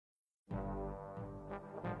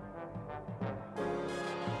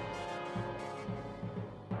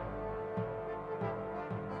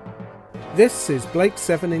This is Blake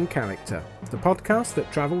 7 in Character, the podcast that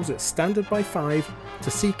travels at standard by 5 to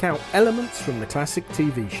seek out elements from the classic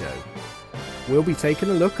TV show. We'll be taking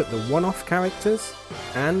a look at the one-off characters,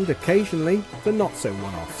 and occasionally the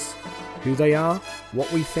not-so-one-offs. Who they are, what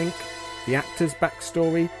we think, the actor's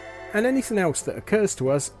backstory, and anything else that occurs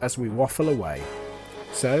to us as we waffle away.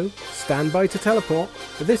 So, stand by to teleport,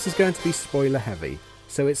 but this is going to be spoiler heavy,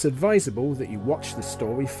 so it's advisable that you watch the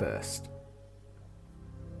story first.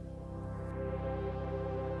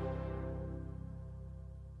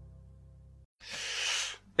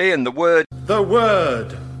 Ian, the word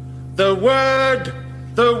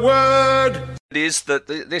is that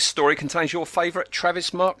this story contains your favourite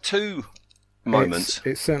Travis Mark II moments.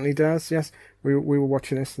 It certainly does, yes. We were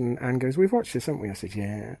watching this and Anne goes, "We've watched this, haven't we?" I said,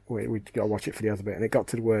 "Yeah, we've got to watch it for the other bit." And it got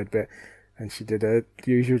to the word bit, and she did the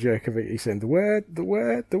usual joke of it. He said, the word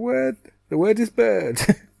is bird.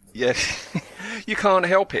 Yeah, you can't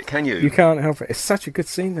help it, can you? You can't help it. It's such a good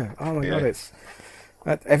scene, though. Oh my God, it's...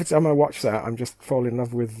 Every time I watch that, I'm just falling in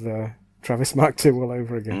love with Travis Mark II all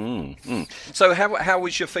over again. So how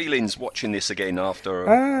was your feelings watching this again after...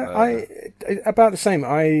 about the same.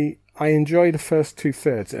 I enjoy the first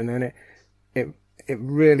 2/3, and then it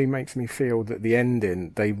really makes me feel that the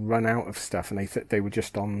ending, they run out of stuff, and they were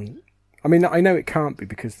just on... I mean, I know it can't be,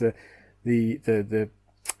 because the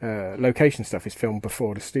location stuff is filmed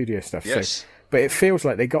before the studio stuff. Yes. So, but it feels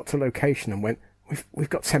like they got to location and went... We've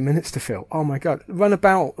got 10 minutes to fill. Oh my God! Run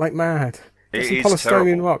about like mad. Get some polystyrene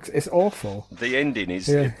terrible. Rocks. It's awful. The ending is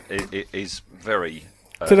it is very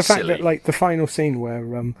to the silly. fact that, like, the final scene where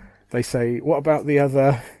they say, "What about the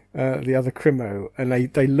other crimo?" and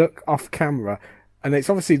they look off camera, and it's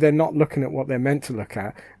obviously they're not looking at what they're meant to look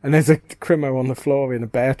at. And there's a crimo on the floor in a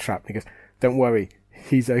bear trap. And he goes, "Don't worry,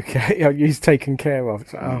 he's okay. He's taken care of."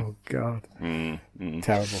 It's like, oh God,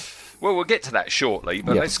 terrible. Well, we'll get to that shortly,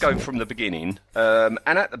 but let's go from the beginning. And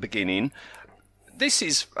at the beginning, this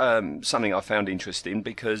is something I found interesting,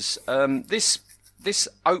 because this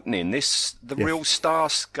opening, the real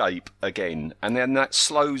starscape again, and then that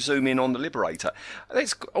slow zoom in on the Liberator,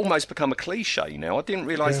 it's almost become a cliche now. I didn't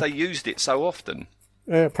realise they used it so often.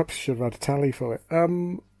 Perhaps you should have had a tally for it.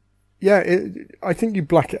 I think you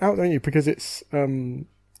black it out, don't you? Because it's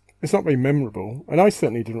not very memorable, and I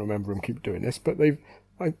certainly didn't remember them keep doing this, but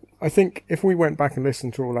I think if we went back and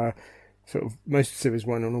listened to all our sort of most of Series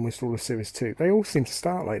 1 and almost all of Series 2, they all seem to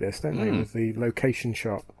start like this, don't they? With the location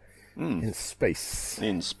shot in space.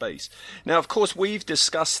 In space. Now, of course, we've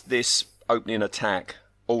discussed this opening attack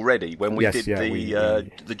already when we did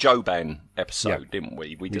the Joban episode, didn't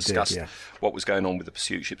we? We discussed what was going on with the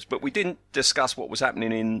pursuit ships, but we didn't discuss what was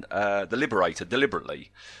happening in the Liberator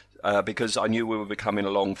deliberately. Because I knew we were coming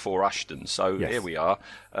along for Ushton. So here we are.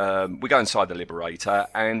 We go inside the Liberator,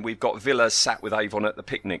 and we've got Villa sat with Avon at the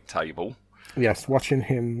picnic table. Yes, watching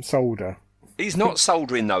him solder. He's not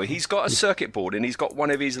soldering, though. He's got a circuit board, and he's got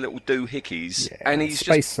one of his little doohickeys, and he's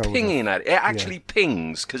just pinging at it. It actually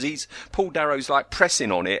pings, because Paul Darrow's like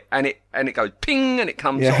pressing on it, and it goes ping, and it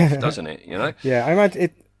comes off, doesn't it? You know? Yeah, I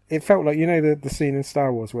imagine it felt like, you know, the scene in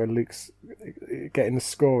Star Wars where Luke's getting the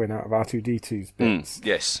scoring out of R2-D2's bits.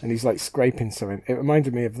 Yes. And he's like scraping something. It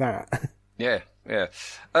reminded me of that. Yeah.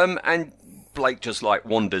 And Blake just like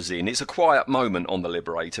wanders in. It's a quiet moment on the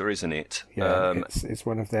Liberator, isn't it? Yeah, it's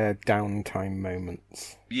one of their downtime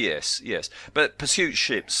moments. Yes. But pursuit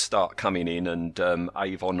ships start coming in, and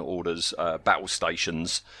Avon orders battle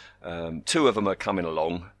stations. Two of them are coming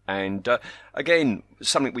along. And again,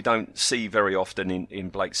 something we don't see very often in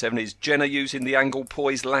Blake 7 is Jenna using the angle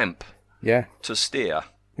poised lamp to steer.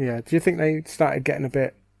 Yeah. Do you think they started getting a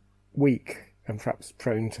bit weak and perhaps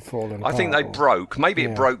prone to falling apart? I think they broke. Maybe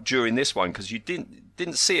it broke during this one, because you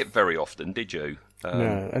didn't see it very often, did you?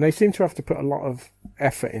 No, and they seem to have to put a lot of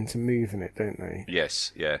effort into moving it, don't they?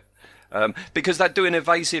 Yes, yeah. Because they're doing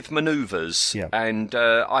evasive manoeuvres, and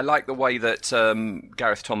I like the way that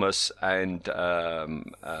Gareth Thomas and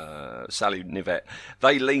Sally Nivette,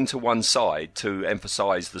 they lean to one side to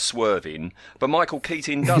emphasise the swerving, but Michael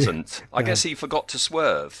Keating doesn't. I guess he forgot to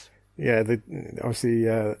swerve. Yeah, obviously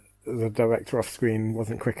the director off screen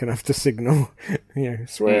wasn't quick enough to signal,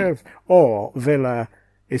 swerve. Or Villa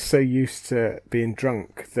is so used to being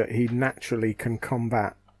drunk that he naturally can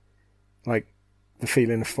combat, like, the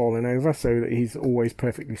feeling of falling over, so that he's always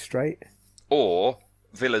perfectly straight. Or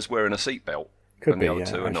Villa's wearing a seatbelt. Could be, the other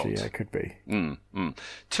two are not. Yeah, it could be.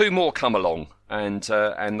 Two more come along, and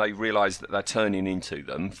they realise that they're turning into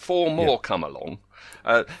them. Four more come along.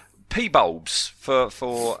 P-bulbs for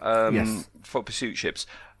pursuit ships.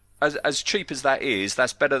 As cheap as that is,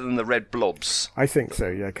 that's better than the red blobs. I think so,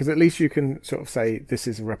 yeah, because at least you can sort of say this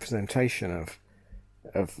is a representation of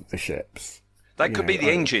of the ships. That could be the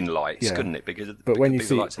engine lights, couldn't it? But when you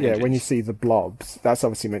see the blobs, that's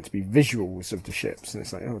obviously meant to be visuals of the ships, and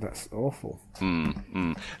it's like, oh, that's awful.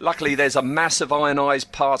 Luckily, there's a massive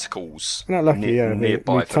ionised particles nearby the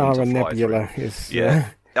Mutara Nebula is.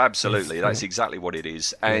 Absolutely, that's exactly what it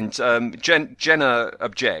is. And Jenna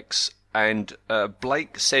objects, and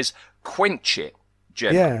Blake says, "Quench it,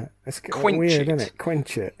 Jenna." Yeah, it's weird, isn't it?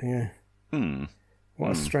 Quench it, yeah.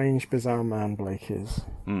 What a strange, bizarre man Blake is.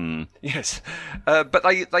 Yes, but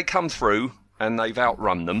they come through and they've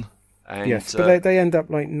outrun them. And, yes, but they end up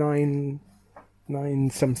like 9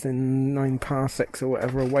 parsecs or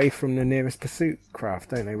whatever away from the nearest pursuit craft,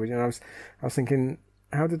 don't they? I was thinking,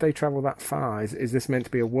 how did they travel that far? Is this meant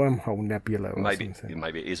to be a wormhole nebula or something?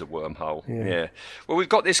 Maybe it is a wormhole. Yeah. Well, we've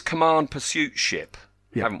got this command pursuit ship,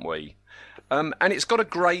 haven't we? And it's got a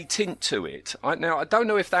grey tint to it. Now, I don't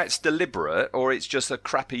know if that's deliberate or it's just a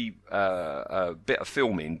crappy bit of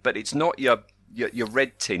filming, but it's not your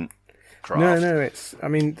red tint craft. No, it's... I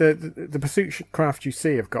mean, the pursuit craft you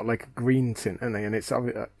see have got like a green tint, haven't they? And it's...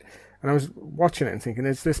 and I was watching it and thinking,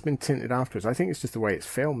 has this been tinted afterwards? I think it's just the way it's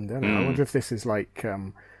filmed, isn't it? I wonder if this is like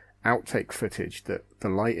outtake footage that the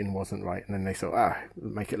lighting wasn't right, and then they thought,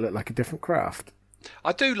 make it look like a different craft.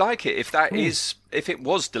 I do like it if it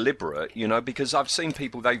was deliberate, because I've seen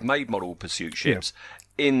people, they've made model pursuit ships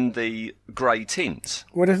in the grey tint.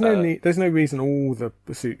 Well, there's no reason all the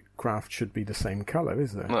pursuit craft should be the same colour,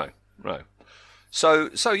 is there? No.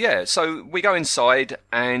 So we go inside,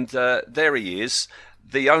 and there he is,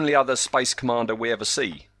 the only other space commander we ever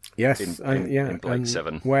see. Yes, in Blake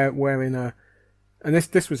 7. Wearing a, and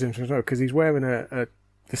this was interesting because he's wearing the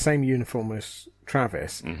same uniform as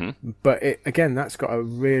Travis, but that's got a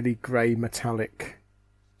really grey metallic,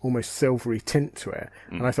 almost silvery tint to it.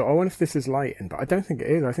 And I thought, I wonder if this is lighting, but I don't think it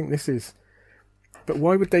is. I think this is. But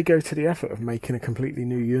why would they go to the effort of making a completely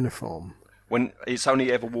new uniform when it's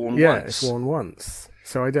only ever worn once? Yeah, it's worn once.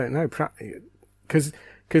 So I don't know, because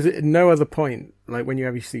at no other point, like when you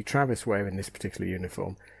ever see Travis wearing this particular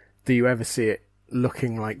uniform, do you ever see it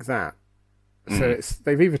looking like that? So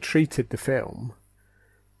they've either treated the film,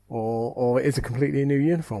 or it is a completely new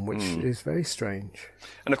uniform, which is very strange.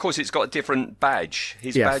 And of course, it's got a different badge.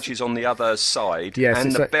 His badge is on the other side,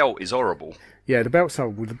 and the belt is horrible. Yeah, the belt's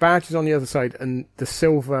horrible. The badge is on the other side, and the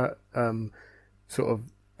silver sort of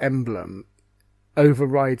emblem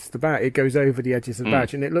overrides the badge. It goes over the edges of the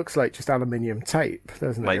badge, and it looks like just aluminium tape,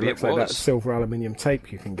 doesn't it? Maybe it looks like that silver aluminium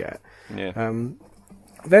tape you can get. Yeah.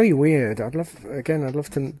 Very weird. I'd love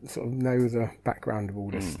to sort of know the background of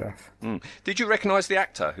all this stuff. Did you recognise the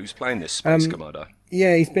actor who's playing this space commander?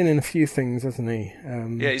 Yeah, he's been in a few things, hasn't he?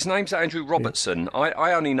 His name's Andrew Robertson. Yeah.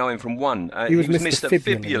 I only know him from one. He was Mr.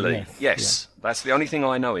 Fibula. Yes. That's the only thing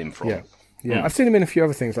I know him from. Yeah. I've seen him in a few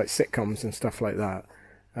other things like sitcoms and stuff like that.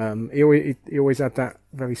 He always had that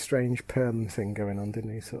very strange perm thing going on,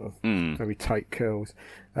 didn't he? Sort of very tight curls.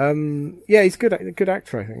 He's a good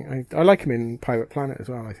actor. I think I like him in Pirate Planet as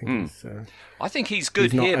well. I think he's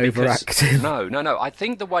good he's here not because overacting. No. I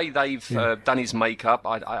think the way they've done his makeup,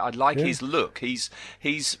 I like his look. He's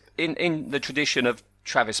in the tradition of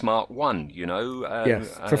Travis Mark 1,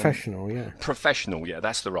 yes, professional, Professional,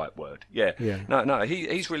 that's the right word. Yeah. No,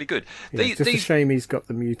 he's really good. Yeah, a shame he's got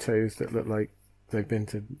the mutos that look like they've been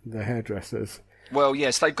to the hairdressers. Well,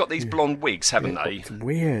 yes, they've got these blonde wigs, haven't they? It's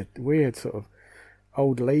weird sort of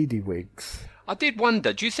old lady wigs. I did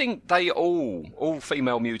wonder, do you think they all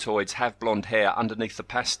female mutoids have blonde hair underneath the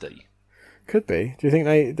pasty? Could be. Do you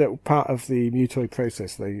think that part of the mutoid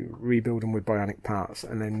process, they rebuild them with bionic parts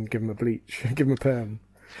and then give them a bleach, give them a perm?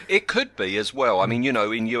 It could be as well. I mean, in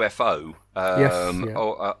UFO,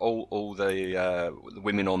 all the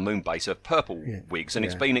women on Moonbase have purple wigs, and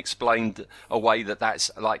it's been explained away that's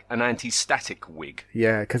like an anti-static wig.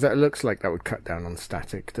 Yeah, because it looks like that would cut down on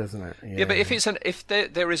static, doesn't it? Yeah, but if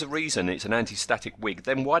there is a reason it's an anti-static wig,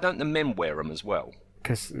 then why don't the men wear them as well?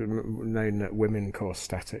 Because known that women cause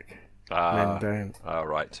static. Men don't.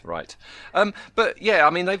 Right. But yeah, I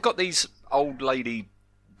mean, they've got these old lady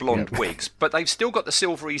blonde wigs, but they've still got the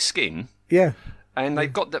silvery skin. Yeah. And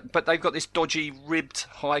they've got this dodgy ribbed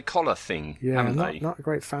high collar thing, haven't they? Not a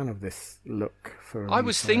great fan of this look for. I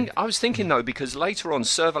was thinking though, because later on,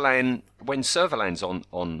 when Servalan's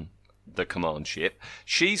on the command ship,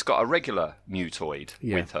 she's got a regular mutoid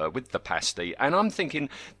with her, with the pasty, and I'm thinking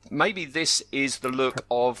maybe this is the look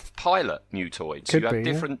of pilot mutoids. Could you have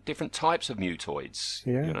be, different types of mutoids.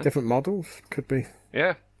 Yeah, different models could be.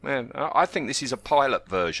 Yeah, man. I think this is a pilot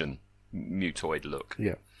version mutoid look.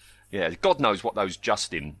 Yeah. Yeah, God knows what those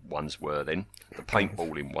Justin ones were then, the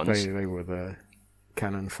paintballing ones. They were the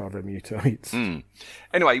cannon fodder mutoids.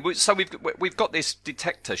 Anyway, so we've got this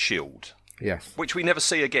detector shield. Yes. Which we never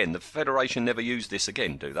see again. The Federation never use this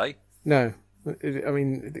again, do they? No. I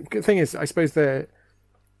mean, the good thing is, I suppose they're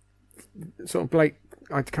sort of Blake.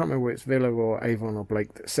 I can't remember whether it's Villa or Avon or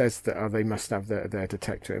Blake that says that they must have their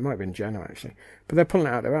detector. It might have been Jenna, actually. But they're pulling it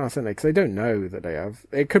out their arse, aren't they? Because they don't know that they have.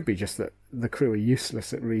 It could be just that the crew are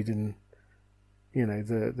useless at reading,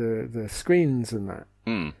 the screens and that.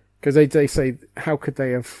 Because they say, how could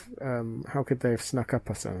they have snuck up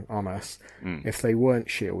on us if they weren't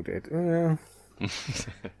shielded? Well,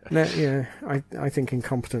 no, yeah, I think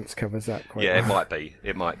incompetence covers that quite well. It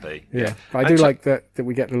might be. Yeah. But I do like that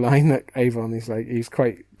we get the line that Avon is like, he's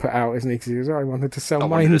quite put out, isn't he? Because he goes, I wanted to sell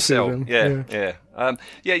mine to them. Yeah.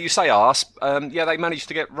 You say arse. They managed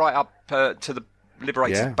to get right up to the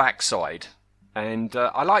Liberator's backside. And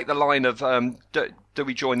I like the line of, do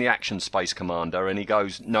we join the Action Space Commander? And he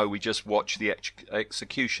goes, no, we just watch the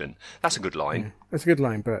execution. That's a good line. Yeah, that's a good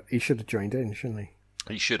line, but he should have joined in, shouldn't he?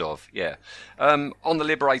 He should have, yeah. On the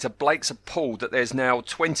Liberator, Blake's appalled that there's now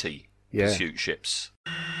 20 pursuit ships.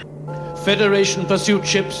 Federation pursuit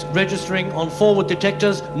ships registering on forward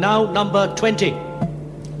detectors, now number 20.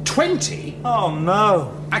 20? Oh,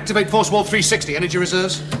 no. Activate force wall 360, energy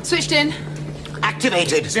reserves. Switched in.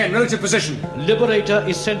 Activated. Zen, relative position. Liberator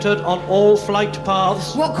is centered on all flight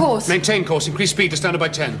paths. What course? Maintain course, increase speed to standard by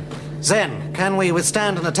 10. Zen, can we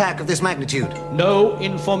withstand an attack of this magnitude? No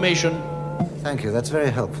information. Thank you, that's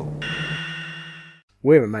very helpful.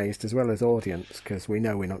 We're amazed as well as audience because we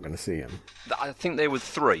know we're not going to see them. I think there were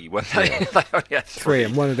 3, weren't they? They only had 3.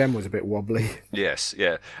 And one of them was a bit wobbly. Yes,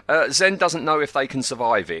 yeah. Zen doesn't know if they can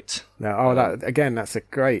survive it. No, that's a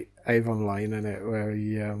great Avon line, isn't it? Where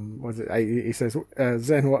he says,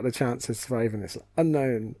 Zen, what are the chances of surviving this?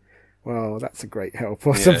 Unknown. Well, that's a great help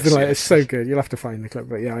or something like that. It's so good. You'll have to find the clip,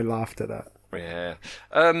 but I laughed at that. Yeah.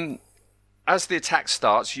 As the attack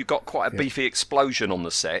starts, you've got quite a beefy explosion on the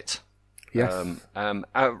set. Yes.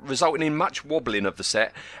 Resulting in much wobbling of the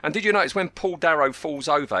set. And did you notice when Paul Darrow falls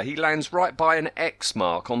over, he lands right by an X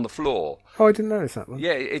mark on the floor? Oh, I didn't notice that one.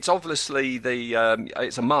 Yeah, it's obviously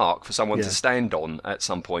it's a mark for someone to stand on at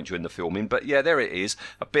some point during the filming. But yeah, there it is,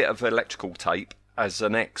 a bit of electrical tape as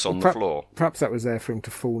an X on the floor. Perhaps that was there for him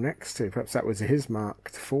to fall next to. Perhaps that was his mark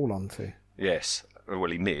to fall onto. Yes.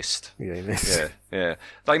 Well, he missed. Yeah, he missed. Yeah.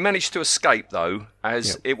 They managed to escape, though,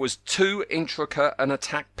 as it was too intricate an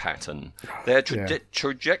attack pattern. Their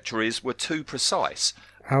trajectories were too precise.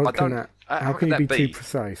 How can you be too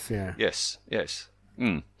precise? Yeah. Yes.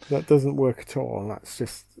 That doesn't work at all. That's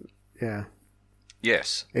just,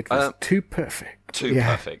 Yes. It was too perfect. Too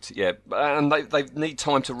perfect, yeah. And they need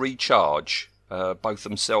time to recharge both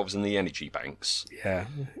themselves and the energy banks. Yeah,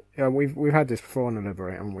 we've had this before on the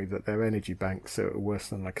Liberator, haven't we? That their energy banks are worse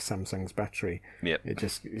than like a Samsung's battery. Yep. It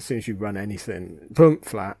just, as soon as you run anything, boom,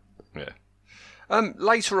 flat. Yeah.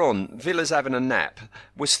 Later on, Villa's having a nap.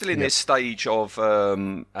 We're still in this stage of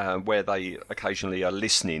where they occasionally are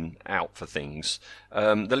listening out for things.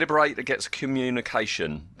 The Liberator gets a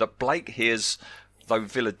communication that Blake hears, though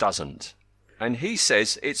Villa doesn't. And he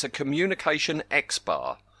says it's a communication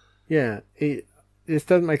X-bar. Yeah, this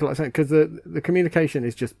doesn't make a lot of sense, because the communication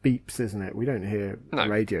is just beeps, isn't it? We don't hear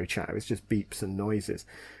radio chatter, it's just beeps and noises.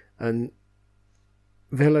 And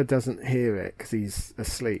Villa doesn't hear it because he's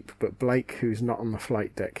asleep, but Blake, who's not on the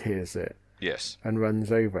flight deck, hears it. Yes. And runs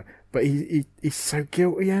over. But he's so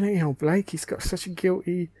guilty, isn't he, old Blake? He's got such a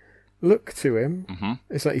guilty look to him. Mm-hmm.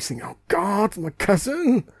 It's like he's thinking, oh, God, my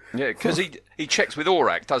cousin! Yeah, because he checks with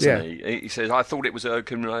Aurak, doesn't he? He says, I thought it was a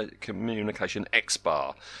communication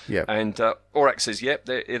X-bar. Yeah. And Aurak says, yep,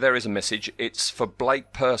 there is a message. It's for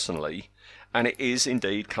Blake personally, and it is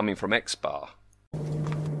indeed coming from X-bar.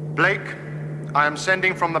 Blake, I am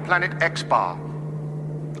sending from the planet X-bar.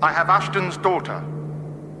 I have Ushton's daughter.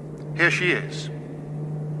 Here she is.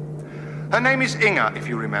 Her name is Inga, if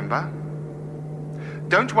you remember.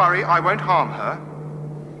 Don't worry, I won't harm her.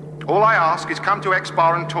 All I ask is come to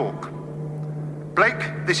X-bar and talk.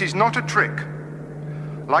 Blake, this is not a trick.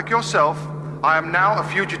 Like yourself, I am now a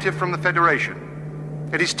fugitive from the Federation.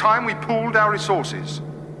 It is time we pooled our resources.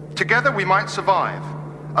 Together we might survive.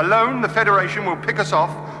 Alone, the Federation will pick us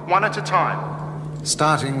off one at a time.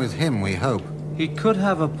 Starting with him, we hope. He could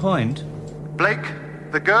have a point. Blake,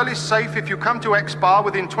 the girl is safe if you come to X-bar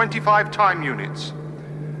within 25 time units.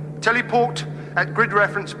 Teleport at grid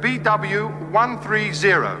reference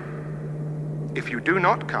BW130. If you do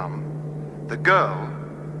not come, the girl,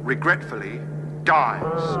 regretfully,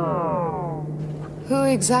 dies. Who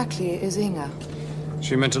exactly is Inga?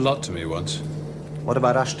 She meant a lot to me once. What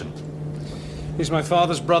about Ushton? He's my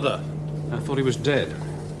father's brother. I thought he was dead.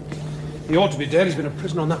 He ought to be dead. He's been a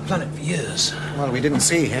prisoner on that planet for years. Well, we didn't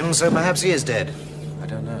see him, so perhaps he is dead. I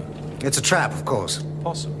don't know. It's a trap, of course.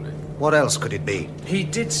 Possibly. What else could it be? He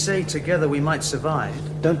did say together we might survive.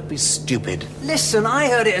 Don't be stupid. Listen, I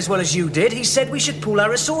heard it as well as you did. He said we should pool our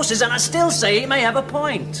resources, and I still say he may have a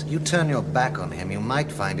point. You turn your back on him, you might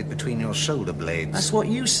find it between your shoulder blades. That's what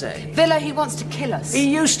you say. Villa, he wants to kill us.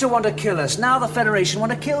 He used to want to kill us. Now the Federation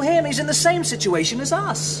want to kill him. He's in the same situation as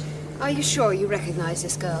us. Are you sure you recognize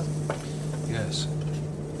this girl? Yes.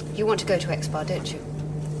 You want to go to Exbar, don't you?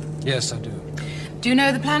 Yes, I do. Do you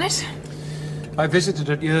know the planet? I visited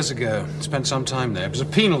it years ago. Spent some time there. It was a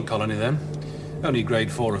penal colony then. Only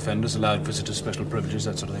grade 4 offenders allowed visitors special privileges,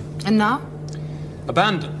 that sort of thing. And now?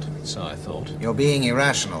 Abandoned, so I thought. You're being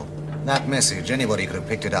irrational. That message, anybody could have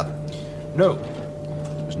picked it up. No.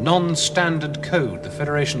 It was non-standard code. The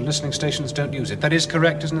Federation listening stations don't use it. That is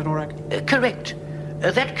correct, isn't it, Aurak? Correct.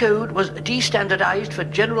 That code was destandardized for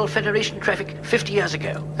General Federation traffic 50 years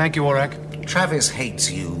ago. Thank you, Aurak. Travis hates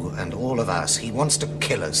you and all of us. He wants to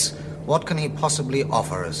kill us. What can he possibly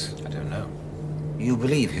offer us? I don't know. You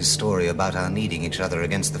believe his story about our needing each other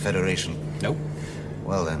against the Federation? Nope.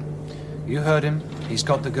 Well then. You heard him. He's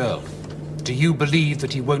got the girl. Do you believe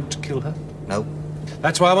that he won't kill her? No.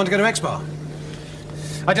 That's why I want to go to Exbar.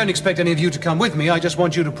 I don't expect any of you to come with me. I just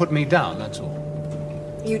want you to put me down, that's all.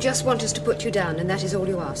 You just want us to put you down, and that is all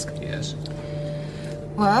you ask? Yes.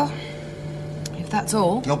 Well, if that's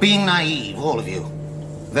all. You're being naive, all of you.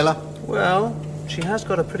 Villa? Well, she has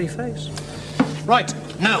got a pretty face. Right.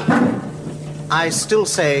 No. I still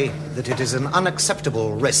say that it is an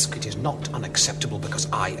unacceptable risk. It is not unacceptable because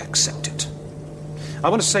I accept it. I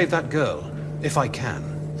want to save that girl, if I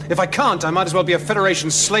can. If I can't, I might as well be a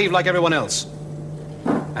Federation slave like everyone else.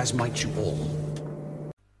 As might you all.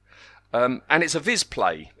 And it's a Viz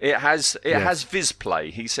play. It has Viz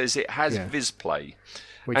play. He says it has Viz play.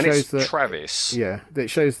 Which and shows it's that, Travis. Yeah, it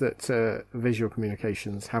shows that visual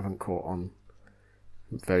communications haven't caught on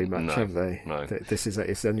very much, have they? No.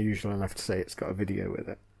 It's unusual enough to say it's got a video with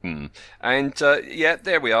it. Mm. And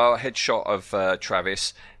there we are, headshot of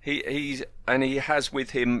Travis. He has with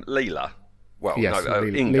him Leela. Well, yes, no,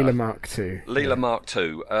 Inga. Leela Mark II. Leela Mark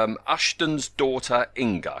II. Ushton's daughter,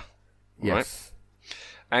 Inga. Yes. Right?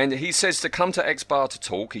 And he says to come to Exbar to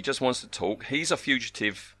talk. He just wants to talk. He's a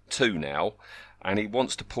fugitive too now, and he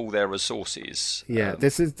wants to pull their resources. Yeah,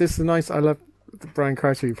 this is nice. I love Brian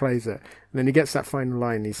Croucher who plays it. And then he gets that final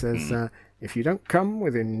line. He says, if you don't come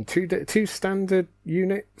within two standard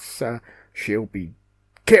units, she'll be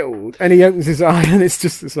killed. And he opens his eye, and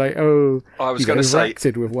it's like, oh, I was going to say,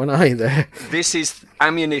 with one eye there. This is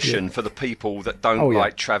ammunition for the people that don't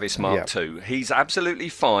like Travis Mark II. He's absolutely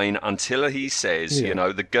fine until he says,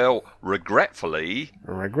 the girl regretfully,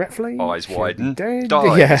 eyes widen,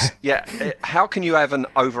 dies. Yeah. How can you have an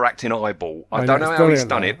overacting eyeball? I don't know how he's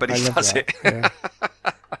done it, but he does it. Yeah.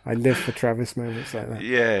 I live for Travis moments like that.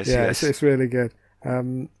 Yes. It's really good.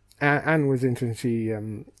 Anne was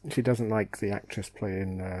interesting. She doesn't like the actress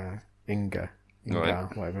playing Inga,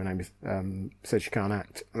 whatever her name is. Said she can't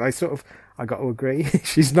act. And I got to agree.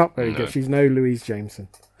 She's not very good. She's no Louise Jameson.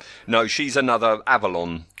 No, she's another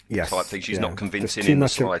Avalon type thing. She's not convincing in the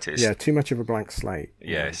slightest. Too much of a blank slate.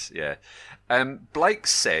 Yes, Blake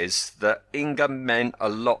says that Inga meant a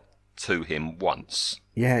lot to him once.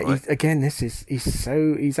 Yeah, right?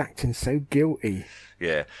 He's acting so guilty.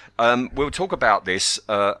 Yeah. We'll talk about this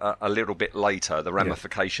a little bit later, the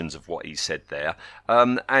ramifications of what he said there.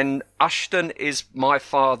 And Ushton is my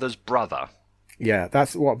father's brother. Yeah,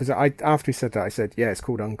 that's what bizarre. After he said that, I said, yeah, it's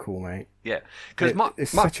called Uncle, mate. Yeah. Because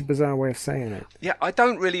it's such a bizarre way of saying it. Yeah, I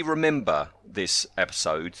don't really remember this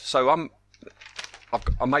episode, so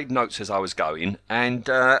I made notes as I was going, and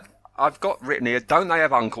I've got written here, don't they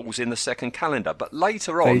have uncles in the second calendar? But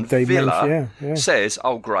later on, Villa says,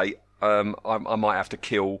 oh, great, I might have to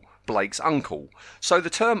kill Blake's uncle. So the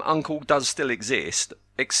term uncle does still exist,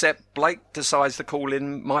 except Blake decides to call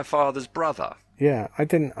him my father's brother. Yeah, I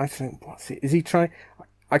think, is he trying?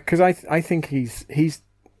 Because I think he's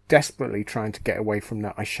desperately trying to get away from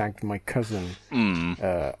that I shagged my cousin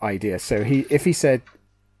idea. So if he said,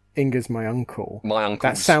 Inga's my uncle.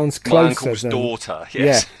 That sounds closer. My uncle's daughter.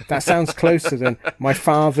 Yes. Yeah, that sounds closer than my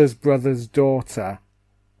father's brother's daughter.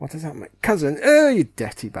 What does that mean? Cousin? Oh, you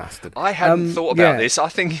dirty bastard! I hadn't thought about this. I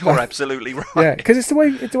think you're absolutely right. Yeah, because it's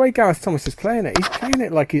the way Gareth Thomas is playing it. He's playing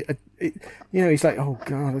it like he's like, oh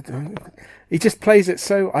god, he just plays it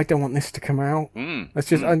so I don't want this to come out. Let's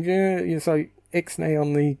just it's like Ixnay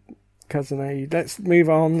on the cousin A. Let's move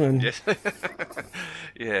on and yes.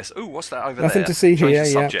 Yes. Ooh, what's that over Nothing there? to see here.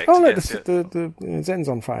 Subject. Oh, look, the Zen's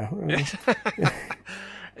on fire.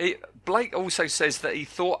 Blake also says that he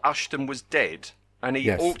thought Ushton was dead, and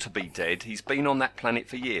he ought to be dead. He's been on that planet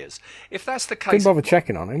for years. If that's the case... Didn't bother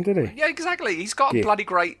checking on him, did he? Yeah, exactly. He's got a bloody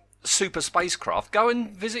great super spacecraft. Go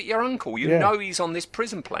and visit your uncle. You know he's on this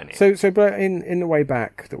prison planet. So in the way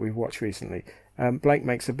back that we've watched recently, Blake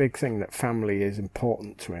makes a big thing that family is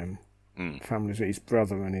important to him. Family's his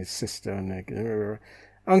brother and his sister and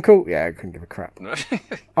uncle. Yeah, I couldn't give a crap.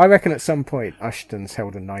 I reckon at some point Ushton's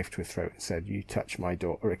held a knife to his throat and said, "You touch my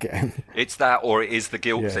daughter again." It's that, or it is the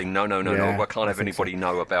guilt thing. No. I can't have anybody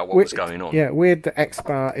know about what was going on. Yeah, weird that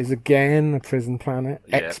X-Bar is again a prison planet.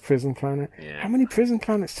 Ex-prison planet. Yeah. How many prison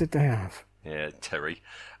planets did they have? Yeah, Terry.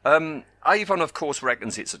 Avon, of course,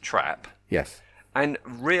 reckons it's a trap. Yes. And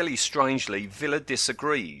really strangely, Villa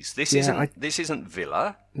disagrees. This isn't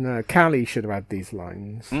Villa. No, Callie should have had these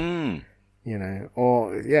lines. You know,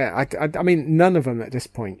 I mean, none of them at this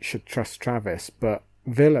point should trust Travis, but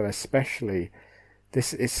Villa especially.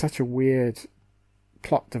 This is such a weird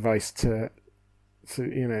plot device to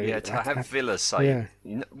have Villa say.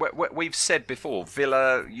 Yeah. We've said before,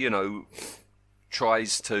 Villa,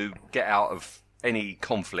 tries to get out of any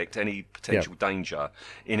conflict, any potential danger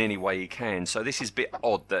in any way he can. So this is a bit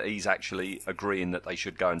odd that he's actually agreeing that they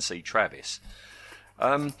should go and see Travis.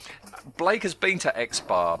 Blake has been to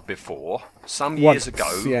X-Bar before, some years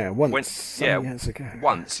ago. Yeah, once. Years ago.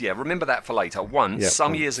 Once, yeah. Remember that for later. Once,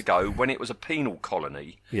 years ago, when it was a penal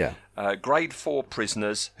colony. Yeah. Grade 4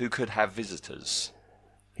 prisoners who could have visitors.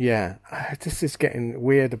 Yeah, this is getting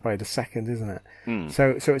weirder by the second, isn't it?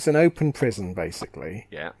 So it's an open prison, basically.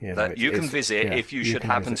 Yeah, that you can visit if you should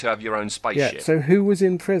happen to have your own spaceship. Yeah, so who was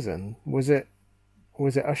in prison? Was it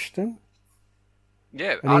Ushton?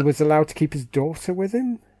 Yeah. And he was allowed to keep his daughter with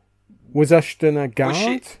him? Was Ushton a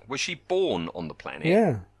guard? Was she born on the planet?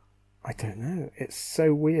 Yeah. I don't know. It's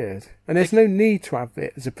so weird. And there's no need to have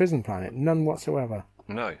it as a prison planet. None whatsoever.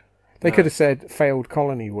 No. They could have said failed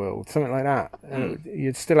colony world, something like that.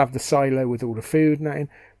 You'd still have the silo with all the food and that in.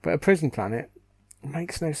 But a prison planet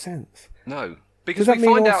makes no sense. No. Because we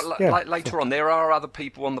find out later on there are other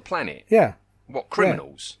people on the planet. Yeah. What,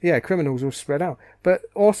 criminals? Yeah, criminals all spread out. But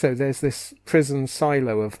also there's this prison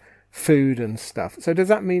silo of food and stuff. So does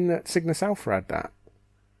that mean that Cygnus Alpha had that?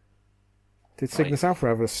 Did Cygnus Alpha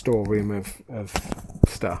have a storeroom of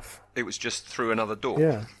stuff? It was just through another door.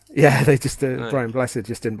 Yeah, they just, Brian Blessed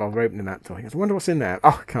just didn't bother opening that door. He goes, I wonder what's in there.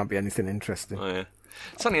 Oh, it can't be anything interesting. Oh, yeah.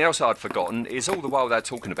 Something else I'd forgotten is all the while they're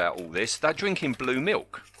talking about all this, they're drinking blue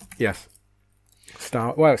milk. Yes.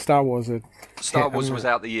 Star Wars was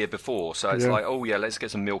out the year before, so it's like, oh yeah, let's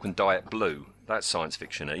get some milk and Diet Blue. That's science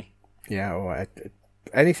fiction-y. Yeah,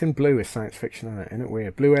 anything blue is science fiction, isn't it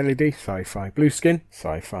weird? Blue LED, sci-fi. Blue skin,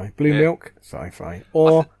 sci-fi. Blue milk, sci-fi.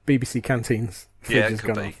 Or BBC canteens. Yeah, it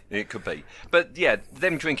could be. It could be. But yeah,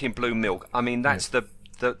 them drinking blue milk, I mean, that's the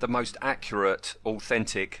most accurate,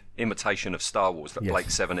 authentic imitation of Star Wars that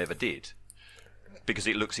Blake 7 ever did. Because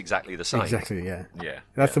it looks exactly the same. Exactly, yeah. Yeah.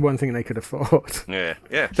 That's the one thing they could afford. Yeah,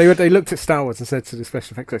 yeah. They looked at Star Wars and said to the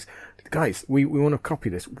special effects guys, we want to copy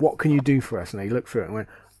this. What can you do for us? And they looked through it and went,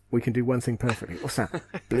 we can do one thing perfectly. What's that?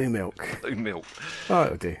 Blue milk. Blue milk. Oh,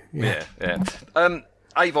 it'll do. Yeah.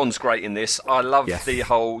 Avon's great in this. I love the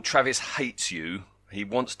whole Travis hates you. He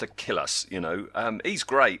wants to kill us, He's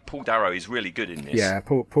great. Paul Darrow is really good in this. Yeah,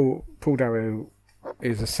 Paul Darrow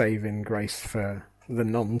is a saving grace for the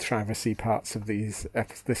non-Travisy parts of this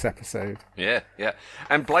episode. Yeah, yeah.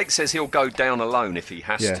 And Blake says he'll go down alone if he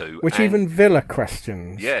has to. Which even Villa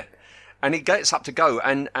questions. Yeah. And he gets up to go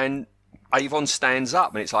and Avon stands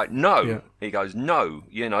up and it's like, no. Yeah. He goes, no,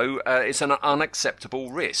 it's an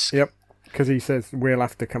unacceptable risk. Yep. Because he says, we'll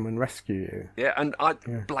have to come and rescue you. Yeah, and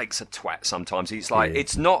Blake's a twat sometimes. He's like,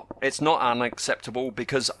 it's not unacceptable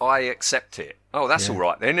because I accept it. Oh, that's all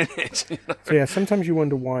right then, isn't it? So yeah, sometimes you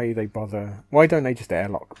wonder why they bother. Why don't they just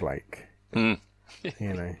airlock Blake? Have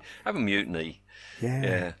a mutiny.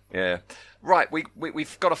 Yeah. Yeah. Right,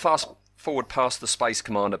 we've got to fast forward past the space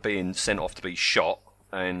commander being sent off to be shot.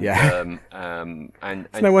 And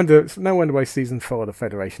it's no wonder why season 4 of the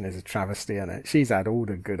Federation is a travesty, isn't it? She's had all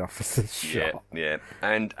the good officers shot. Yeah,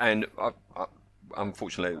 and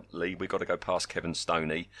unfortunately we got to go past Kevin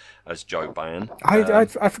Stoney as Joe Ban. I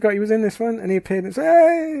forgot he was in this one, and he appeared and said,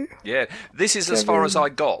 "Hey!" Yeah, this is Kevin. As far as I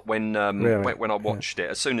got when I watched it.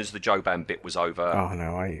 As soon as the Joe Ban bit was over, oh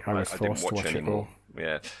no, I was forced to watch anymore.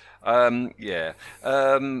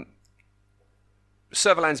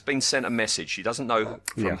 Serverland's been sent a message. She doesn't know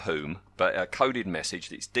from whom, but a coded message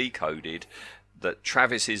that's decoded that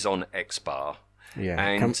Travis is on X-Bar. Yeah,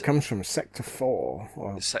 and comes from Sector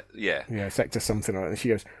 4. Sector something like that. And she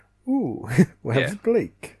goes, ooh, where's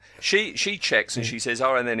Blake? She checks and she says,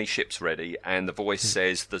 "Are there any ships ready?" And the voice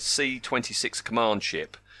says, "The C-26 command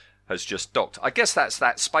ship has just docked." I guess that's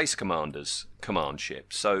that Space Commander's command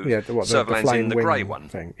ship. So Servalan's in the grey one.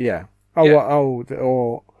 Thing. Yeah. Oh,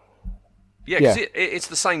 yeah, because it's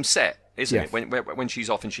the same set, isn't it? When she's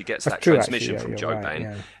off and she gets that transmission from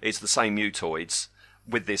Joban, it's the same mutoids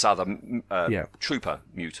with this other trooper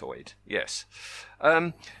mutoid. Yes.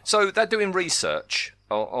 So they're doing research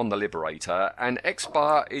on the Liberator, and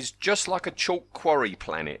Exbar is just like a chalk quarry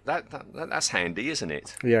planet. That's handy, isn't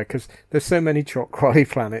it? Yeah, because there's so many chalk quarry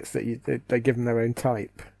planets that they give them their own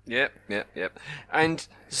type. Yep. And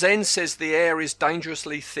Zen says the air is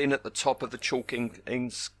dangerously thin at the top of the chalk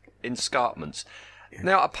escarpments. Yeah.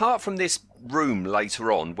 Now, apart from this room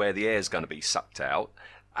later on where the air's going to be sucked out,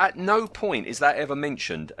 at no point is that ever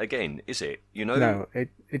mentioned again, is it? No,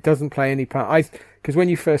 it doesn't play any part. Because when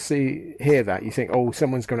you first hear that, you think, oh,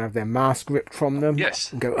 someone's going to have their mask ripped from them.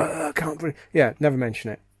 Yes. And go, I can't breathe. Yeah, never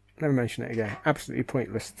mention it. Never mention it again. Absolutely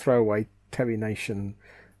pointless, throwaway Terry Nation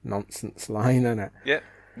nonsense line, isn't it? Yeah.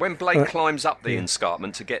 When Blake climbs up the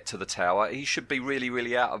escarpment to get to the tower, he should be really,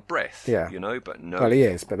 really out of breath. Yeah. But no. Well, he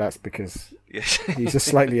is, but that's because he's a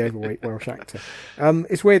slightly overweight Welsh actor.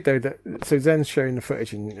 It's weird, though, so Zen's showing the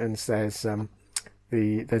footage and says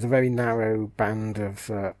there's a very narrow band of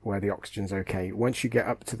where the oxygen's okay. Once you get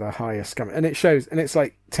up to the higher escarpment, and it shows, and it's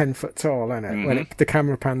like 10 foot tall, isn't it? Mm-hmm. When the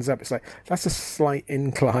camera pans up, it's like, that's a slight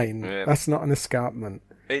incline. Yeah. That's not an escarpment.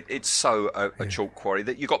 It's so a chalk quarry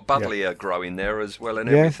that you got buddleia growing there as well and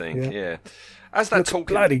everything. Yeah. As that talking,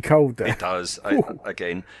 bloody cold there. It does.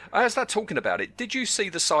 Again, as that talking about it, did you see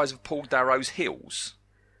the size of Paul Darrow's heels?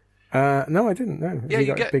 No, I didn't. No. Has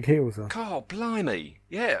he got big heels on? God, blimey.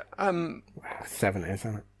 Yeah. 7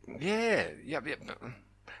 isn't it? Yeah.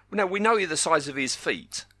 No, we know the size of his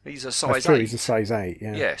feet. He's a size 8. That's true, he's a size 8,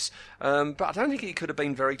 yeah. Yes. But I don't think he could have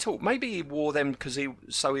been very tall. Maybe he wore them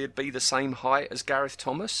so he'd be the same height as Gareth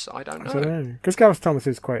Thomas. I don't know. Because Gareth Thomas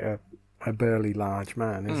is quite a burly, large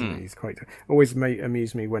man, isn't he? He's quite... Always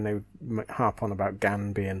amused me when they harp on about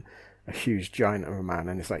Gann being a huge giant of a man,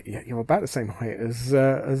 and it's like, you're about the same height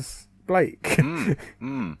as Blake.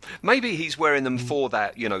 Maybe he's wearing them for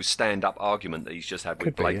that, stand-up argument that he's just had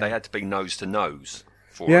with Blake. They had to be nose to nose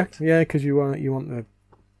for it. Yeah, because you want the...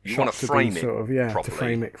 You want to frame it properly. To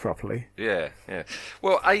frame it properly. Yeah.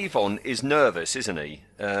 Well, Avon is nervous, isn't he?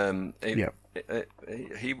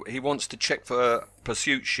 He wants to check for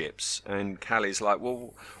pursuit ships, and Callie's like,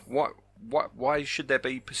 well, why should there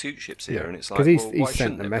be pursuit ships here? And it's like, because he's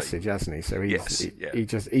sent the message, hasn't he? So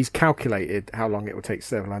he's calculated how long it will take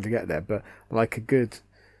Servalan to get there. But like a good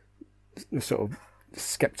sort of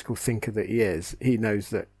skeptical thinker that he is, he knows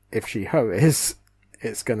that if she hurries,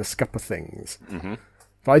 it's going to scupper things. Mm-hmm.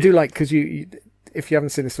 But I do like, because if you haven't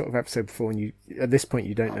seen this sort of episode before, and at this point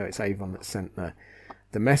you don't know it's Avon that sent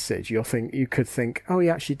the message, you could think, oh, he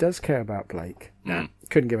actually does care about Blake. No,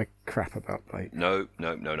 couldn't give a crap about Blake. No.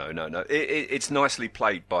 It's nicely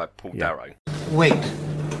played by Paul Darrow. Wait.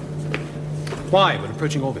 Why? We're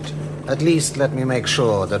approaching orbit. At least let me make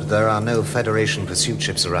sure that there are no Federation pursuit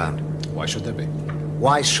ships around. Why should there be?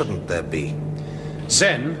 Why shouldn't there be?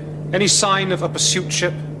 Zen, any sign of a pursuit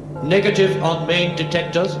ship? Negative on main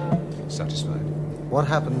detectors. Satisfied. What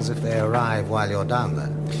happens if they arrive while you're down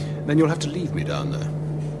there? Then you'll have to leave me down there.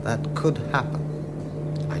 That could happen.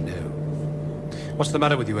 I know. What's the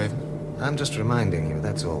matter with you, Avon? I'm just reminding you,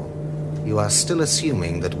 that's all. You are still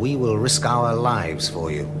assuming that we will risk our lives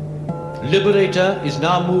for you. Liberator is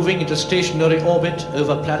now moving into stationary orbit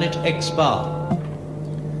over planet X-Bar.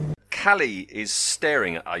 Callie is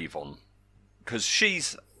staring at Avon because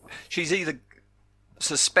she's either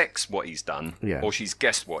suspects what he's done or she's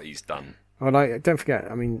guessed what he's done. Well, don't forget,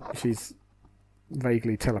 I mean, she's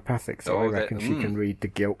vaguely telepathic, so I reckon she can read the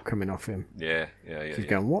guilt coming off him. Yeah. She's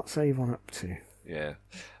going, what's Avon up to? Yeah.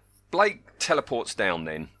 Blake teleports down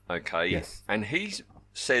then, okay? Yes. And he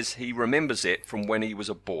says he remembers it from when he was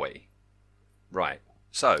a boy. Right.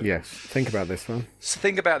 So... Yes, think about this one.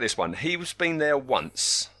 He was been there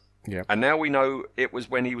once. Yeah. And now we know it was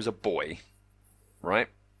when he was a boy. Right?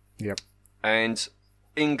 Yep. And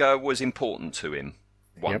Inga was important to him.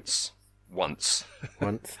 Once.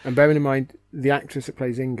 And bearing in mind, the actress that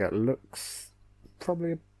plays Inga looks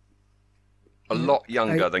probably a lot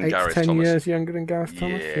younger than Gareth 10 Thomas. 10 years younger than Gareth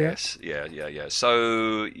Thomas. Yes, yeah.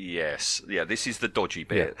 So, yes, this is the dodgy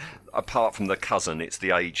bit. Yeah. Apart from the cousin, it's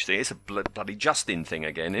the age thing. It's a bloody Justin thing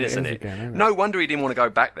again, isn't it? No wonder he didn't want to go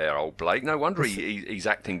back there, old Blake. No wonder he's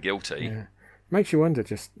acting guilty. Yeah. Makes you wonder,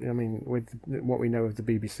 with what we know of the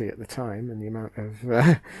BBC at the time and the amount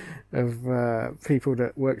of people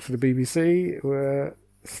that worked for the BBC were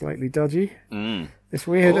slightly dodgy. It's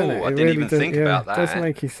weird, isn't it? I didn't even think about that. It does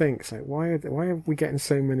make you think. So why are we getting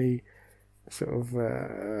so many sort of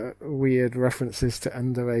weird references to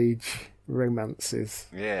underage romances?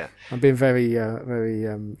 Yeah. I'm being very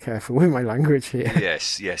careful with my language here.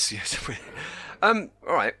 Yes. All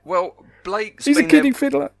right. Well, Blake's He's a kiddie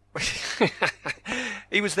fiddler.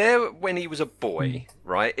 He was there when he was a boy,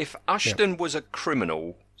 right? If Ushton was a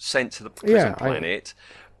criminal sent to the prison planet,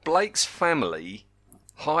 Blake's family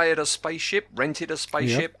hired a spaceship, rented a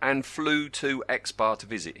spaceship, and flew to X-Bar to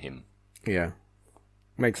visit him. Yeah.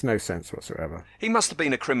 Makes no sense whatsoever. He must have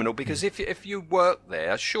been a criminal, because if you work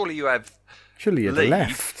there, surely you have you'd leave.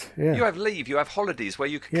 Left. Yeah. You have leave. You have holidays where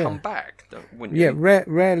you can come back, wouldn't you? Yeah,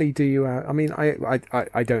 rarely do you. I mean,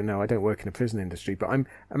 I don't know. I don't work in the prison industry, but I'm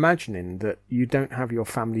imagining that you don't have your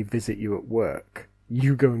family visit you at work.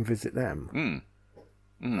 You go and visit them.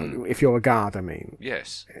 If you're a guard, I mean.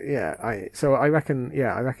 Yes. Yeah. I reckon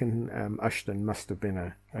Ushton must have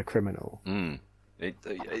been a criminal.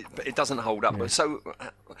 It doesn't hold up. Yeah. So,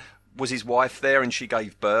 was his wife there, and she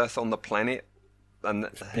gave birth on the planet, and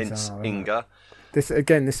hence bizarre, Inga?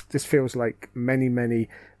 This feels like many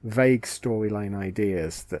vague storyline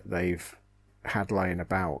ideas that they've had lying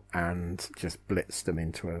about and just blitzed them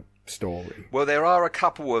into a story. Well, there are a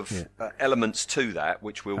couple of elements to that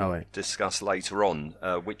which we'll discuss later on,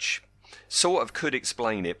 which sort of could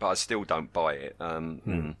explain it, but I still don't buy it.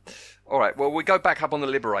 All right, well, we go back up on the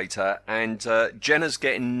Liberator, and Jenna's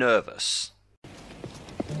getting nervous.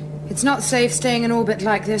 It's not safe staying in orbit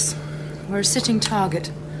like this. We're a sitting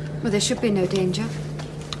target. Well, there should be no danger.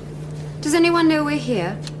 Does anyone know we're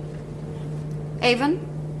here? Avon?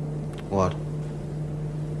 What?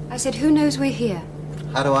 I said, who knows we're here?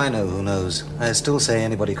 How do I know who knows? I still say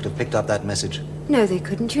anybody could have picked up that message. No, they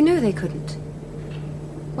couldn't. You know they couldn't.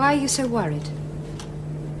 Why are you so worried?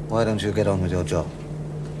 Why don't you get on with your job?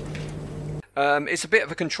 It's a bit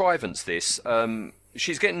of a contrivance, this.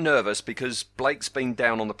 She's getting nervous because Blake's been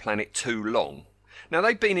down on the planet too long. Now,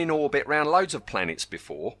 they've been in orbit around loads of planets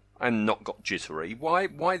before and not got jittery.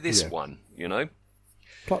 Why this one, you know?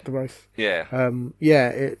 Plot device. Yeah.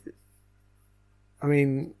 It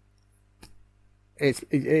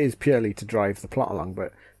is purely to drive the plot along,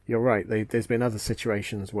 but you're right. There's been other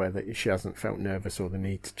situations where she hasn't felt nervous or the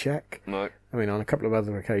need to check. No. I mean, on a couple of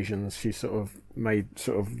other occasions, she sort of made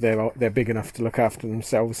they're big enough to look after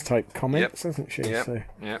themselves type comments, hasn't she? Yep. So.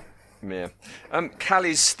 Yep. Yeah.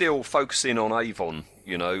 Callie's still focusing on Avon.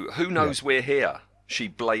 You know, who knows we're here? She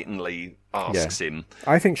blatantly asks him.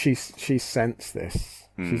 I think she's sensed this.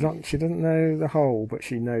 She doesn't know the whole, but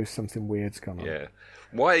she knows something weird's gone on. Yeah.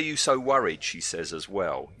 Why are you so worried? She says as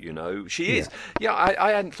well. You know, she is. Yeah,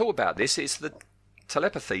 I hadn't thought about this. It's the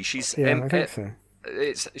telepathy. She's. I think so.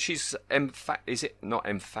 She's is it not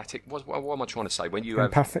emphatic? What am I trying to say? When you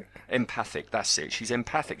empathic. Empathic. That's it. She's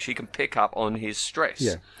empathic. She can pick up on his stress.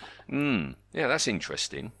 Yeah. Yeah, that's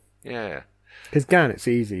interesting. Yeah. Because Gan, it's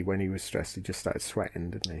easy. When he was stressed, he just started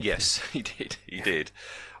sweating, didn't he? Yes, he did. He did.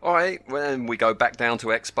 All right. Well, we go back down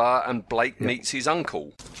to X-Bar, and Blake meets his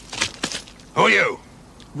uncle. Who are you?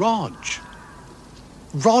 Rog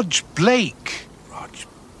Blake.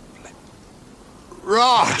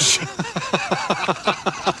 Rog!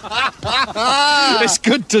 It's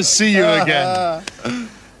good to see you again.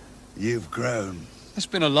 You've grown. It's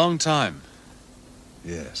been a long time.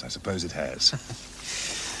 Yes, I suppose it has.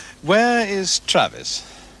 Where is Travis?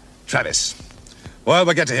 Travis. Well,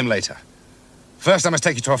 we'll get to him later. First, I must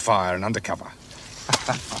take you to a fire and undercover.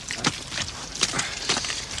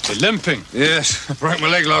 You're limping. Yes, I broke my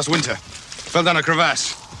leg last winter. Fell down a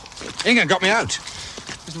crevasse. Inga got me out.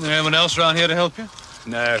 Isn't there anyone else around here to help you?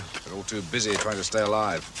 No, they're all too busy trying to stay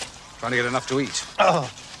alive. Trying to get enough to eat. Oh,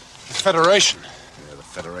 the Federation. Yeah, the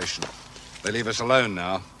Federation. They leave us alone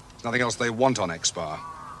now. There's nothing else they want on X-Bar.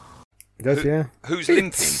 Who's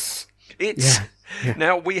limping? It's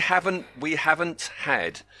now we haven't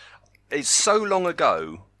had. It's so long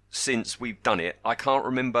ago since we've done it. I can't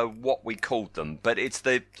remember what we called them, but it's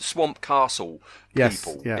the Swamp Castle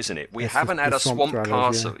people, isn't it? We haven't had a Swamp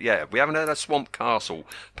Castle. Yeah, we haven't had a Swamp Castle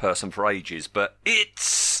person for ages, but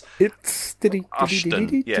it's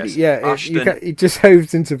Ushton. Yes, Ushton. It just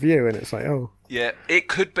hoves into view, and it's like, oh. Yeah, it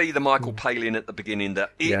could be the Michael Palin at the beginning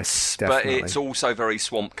but it's also very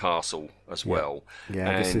Swamp Castle as well. Yeah,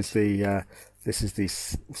 and this is the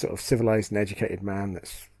sort of civilized and educated man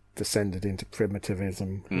that's descended into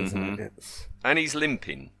primitivism, isn't it? And he's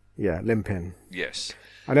limping. Yeah, limping. Yes.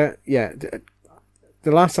 The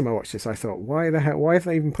last time I watched this, I thought, why have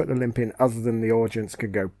they even put the limp in other than the audience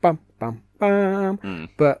could go bum bum bum?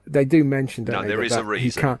 But they do mention, don't they? There is a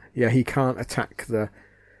reason. He can't attack the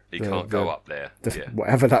He can't go up there.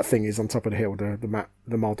 Whatever that thing is on top of the hill,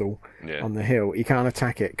 the model on the hill. He can't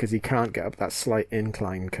attack it because he can't get up that slight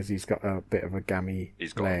incline because he's got a bit of a gammy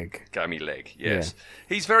leg. Gammy leg, yes. Yeah.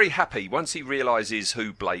 He's very happy once he realises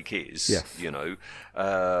who Blake is. Yes. You know,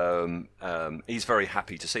 he's very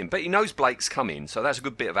happy to see him, but he knows Blake's coming, so that's a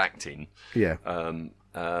good bit of acting. Yeah.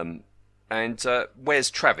 And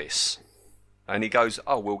where's Travis? And he goes,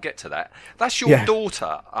 "Oh, we'll get to that. That's your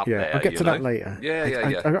daughter up there." Yeah, I'll get to that later.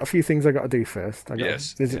 Yeah. I got a few things I got to do first. I got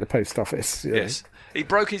to visit the post office. Yes. He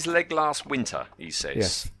broke his leg last winter, he says.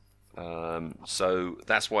 Yes. So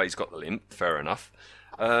that's why he's got the limp. Fair enough.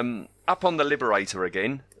 Up on the Liberator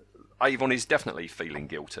again, Avon is definitely feeling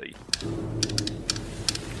guilty.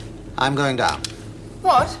 I'm going down.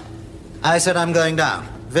 What? I said I'm going down.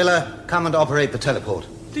 Villa, come and operate the teleport.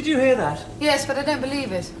 Did you hear that? Yes, but I don't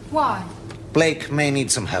believe it. Why? Blake may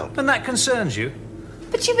need some help. And that concerns you?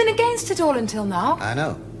 But you've been against it all until now. I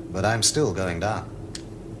know, but I'm still going down.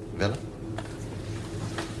 Villa?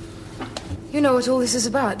 You know what all this is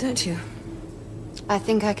about, don't you? I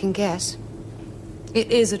think I can guess.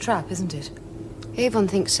 It is a trap, isn't it? Avon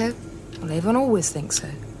thinks so. Well, Avon always thinks so.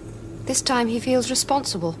 This time he feels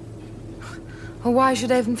responsible. Well, why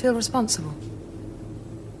should Avon feel responsible?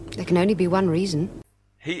 There can only be one reason.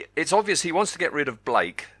 It's obvious he wants to get rid of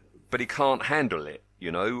Blake, but he can't handle it,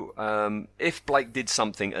 you know. If Blake did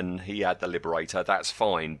something and he had the Liberator, that's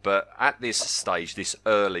fine. But at this stage, this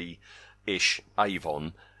early-ish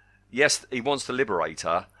Avon, yes, he wants the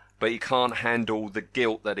Liberator, but he can't handle the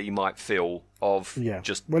guilt that he might feel of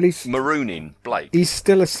just marooning Blake. He's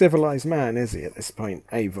still a civilised man, is he, at this point,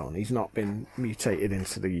 Avon? He's not been mutated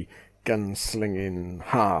into the gun-slinging,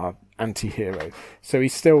 anti-hero. So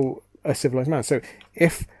he's still a civilised man. So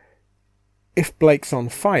if Blake's on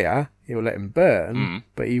fire, he'll let him burn,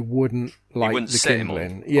 but he wouldn't light the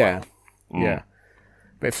kindling. Yeah.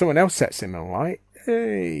 But if someone else sets him on light,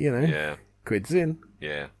 quid's in.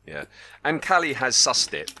 Yeah. And Callie has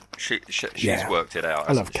sussed it. She's worked it out.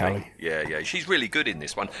 I love Callie. Yeah. She's really good in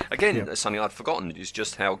this one. Again, something I'd forgotten is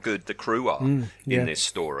just how good the crew are in this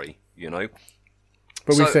story, you know.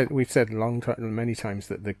 But we've said many times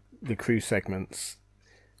that the crew segments,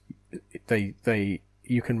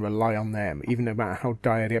 you can rely on them, even no matter how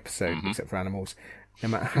dire the episode, except for animals, no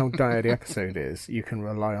matter how dire the episode is, you can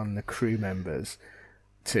rely on the crew members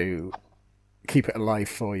to keep it alive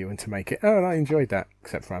for you and to make it, I enjoyed that,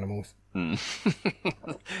 except for animals.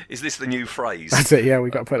 Is this the new phrase? That's it, yeah,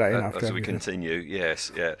 we've got to put that in after. As we continue,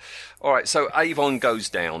 yes, yeah. All right, so Avon goes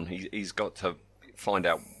down. He's got to find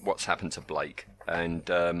out what's happened to Blake. And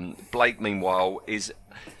Blake, meanwhile,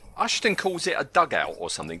 Ushton calls it a dugout or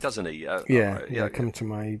something, doesn't he? Come to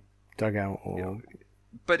my dugout.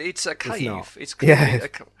 But it's a cave. It's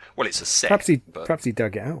it's a set. Perhaps he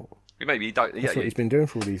dug it out. Maybe he dug. That's what he's been doing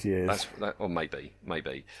for all these years. Or maybe.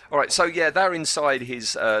 All right, so they're inside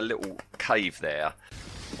his little cave there.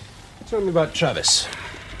 Tell me about Travis.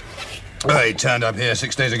 He turned up here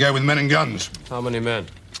 6 days ago with men and guns. How many men?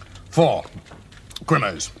 4.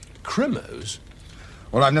 Crimos. Crimos?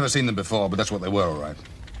 Well, I've never seen them before, but that's what they were, all right.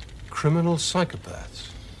 Criminal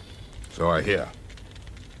psychopaths. So I hear.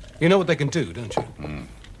 You know what they can do, don't you?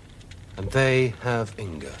 And they have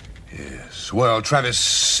Inga. Yes. Well, Travis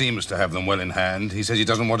seems to have them well in hand. He says he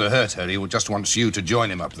doesn't want to hurt her. He just wants you to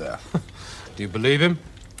join him up there. Do you believe him?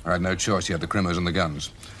 I had no choice. He had the Crimos and the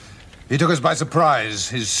guns. He took us by surprise.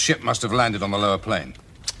 His ship must have landed on the lower plane.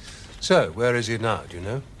 So, where is he now, do you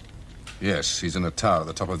know? Yes, he's in a tower at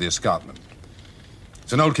the top of the escarpment.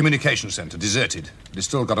 It's an old communication center, deserted. But it's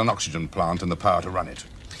still got an oxygen plant and the power to run it.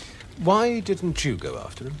 Why didn't you go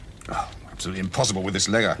after him? Oh, absolutely impossible with this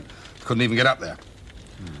leg. I couldn't even get up there.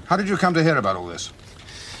 How did you come to hear about all this?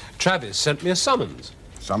 Travis sent me a summons.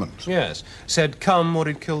 Summons? Yes. Said come or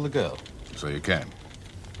he'd kill the girl. So you came?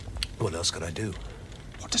 What else could I do?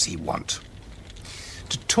 What does he want?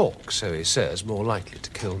 To talk, so he says, more likely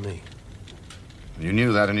to kill me. You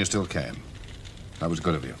knew that and you still came. That was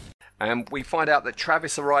good of you. And we find out that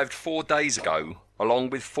Travis arrived 4 days ago,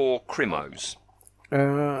 along with 4 Crimos.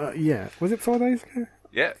 Yeah. Was it 4 days ago?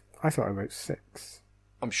 Yeah. I thought I wrote 6.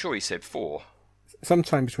 I'm sure he said 4.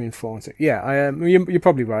 Sometime between 4 and 6. Yeah, you're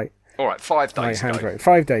probably right. All right, 5 days ago.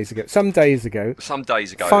 5 days ago. Some days ago.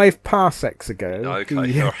 5 parsecs ago.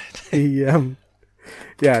 Okay, all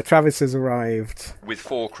right. Travis has arrived. With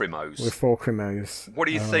 4 Crimos. What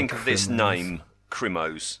do you think of this name,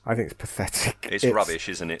 Crimos? I think it's pathetic. It's rubbish,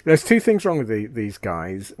 isn't it? There's 2 things wrong with these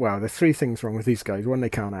guys. Well, there's 3 things wrong with these guys. One, they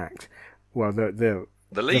can't act. Well, the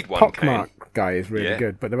lead one Pockmark guy is really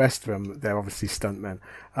good, but the rest of them, they're obviously stuntmen.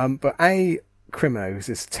 But Crimos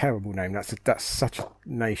is a terrible name. That's such a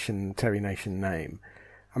Terry Nation name.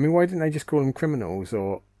 I mean, why didn't they just call them criminals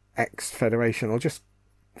or ex-Federation or just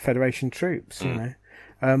Federation troops, you know?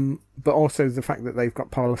 But also the fact that they've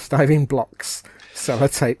got polystyrene blocks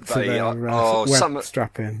sellotaped to their web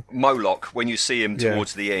strapping. Moloch, when you see him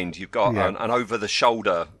towards the end, you've got an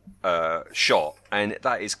over-the-shoulder shot, and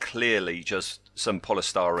that is clearly just some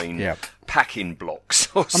polystyrene packing blocks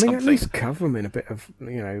or something. I mean, at least cover them in a bit of,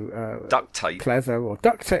 duct tape. Pleather or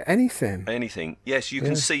duct tape, anything. Anything. Yes, you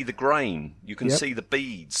can see the grain. You can see the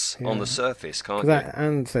beads on the surface, can't you?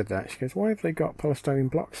 Anne said that. She goes, why have they got polystyrene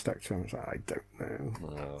blocks stuck to them? I was like, I don't know.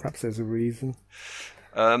 Oh. Perhaps there's a reason.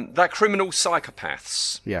 That criminal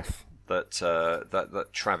psychopaths. Yes. That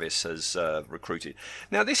Travis has recruited.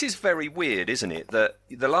 Now, this is very weird, isn't it? That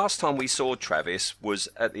the last time we saw Travis was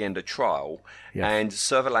at the end of trial, and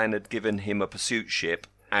Servalan had given him a pursuit ship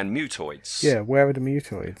and mutoids. Yeah, where are the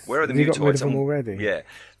mutoids? Where are the mutoids? Got rid of them already? Yeah,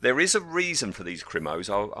 there is a reason for these crimos.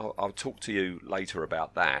 I'll talk to you later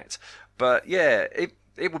about that. But yeah,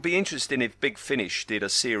 it would be interesting if Big Finish did a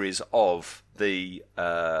series of the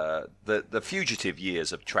fugitive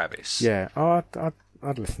years of Travis. Yeah,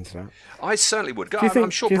 I'd listen to that. I certainly would. I'm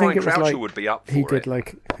sure Brian Croucher would be up for it. He did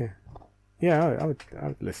I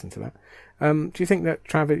would listen to that. Do you think that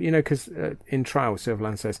Travis, because in trial,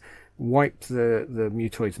 Servalan says, wipe the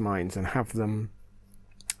mutoids' minds and have them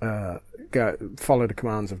follow the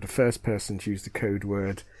commands of the first person to use the code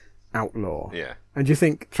word outlaw. Yeah. And do you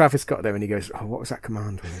think Travis got there and he goes, what was that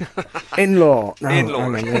command? In-law. No,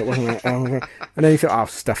 In-law. It wasn't it. And then he thought, I'll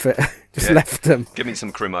stuff it. Just left them. Give me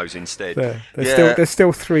some crimos instead. There's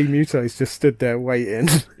still 3 mutos just stood there waiting.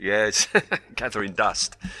 Yes, gathering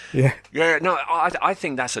dust. Yeah. Yeah, no, I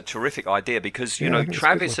think that's a terrific idea because,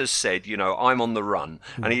 Travis has said, I'm on the run.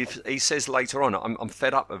 And he says later on, I'm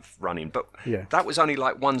fed up of running. But that was only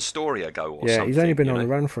like one story ago or something. Yeah, he's only been on the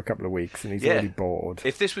run for a couple of weeks and he's already bored.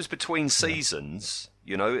 If this was between seasons...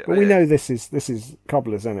 But we know this is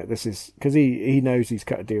Cobbler's, isn't it? This is because he knows he's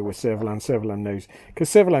cut a deal with Servalan. Servalan knows because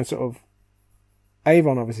Servalan sort of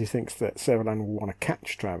Avon obviously thinks that Servalan will want to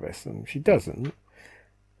catch Travis, and she doesn't.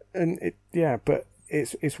 And but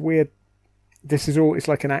it's weird. This is all. It's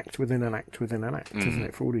like an act within an act within an act, isn't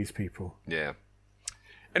it? For all these people. Yeah.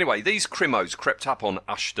 Anyway, these crimos crept up on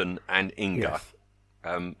Ushton and Inga,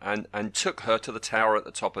 and took her to the tower at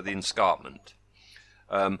the top of the escarpment.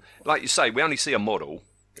 Like you say, we only see a model.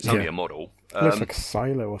 It's only a model. Looks like a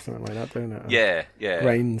silo or something like that, doesn't it? Yeah.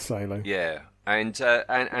 Grain silo. Yeah,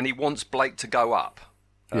 and he wants Blake to go up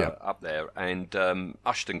there, and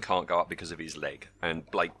Ushton can't go up because of his leg, and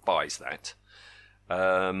Blake buys that.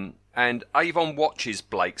 And Avon watches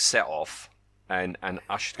Blake set off, and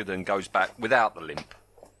Ushton goes back without the limp.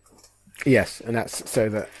 Yes, and that's so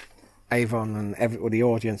that Avon and the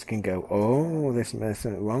audience can go, oh, there's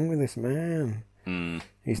something wrong with this man.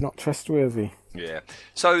 He's not trustworthy. Yeah.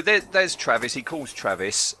 So there's Travis. He calls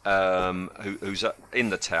Travis, who's in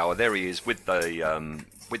the tower. There he is with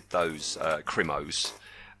those crimos.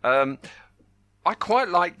 I quite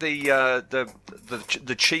like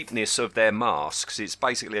the cheapness of their masks. It's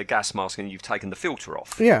basically a gas mask, and you've taken the filter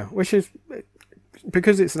off. Yeah, which is.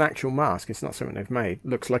 Because it's an actual mask, it's not something they've made.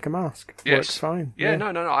 Looks like a mask. Yes. Works fine. Yeah.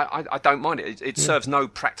 No. I don't mind it. It serves no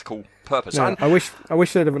practical purpose. No, I wish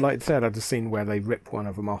they'd have, like said, I'd have seen where they rip one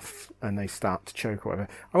of them off and they start to choke or whatever.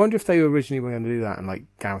 I wonder if they originally were going to do that, and like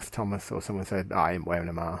Gareth Thomas or someone said, I ain't wearing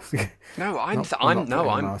a mask. No, I'm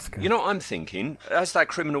you know what I'm thinking? As they're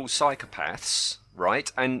criminal psychopaths,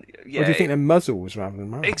 right? And yeah. Or do you think they're muzzles rather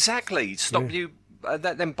than masks? Exactly. Stop you.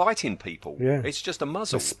 Them biting people. Yeah. It's just a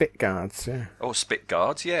muzzle. The spit guards, yeah. Or spit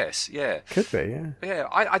guards, yes, yeah. Could be, yeah. Yeah,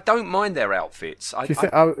 I don't mind their outfits.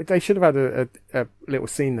 They should have had a little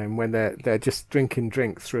scene then when they're just drinking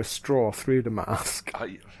drinks through a straw through the mask.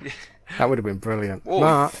 That would have been brilliant.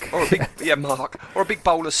 Mark. Or a big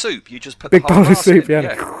bowl of soup. You just put big the whole bowl of soup, in.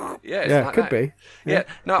 Yeah, like could that. Be. Yeah.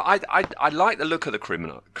 No, I like the look of the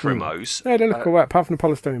crimos. No, they look all right. Apart from the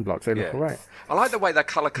polystyrene blocks, they look all right. I like the way they're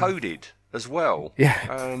colour-coded as well.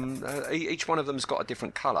 Yeah. Each one of them's got a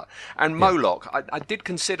different colour. And Moloch, I did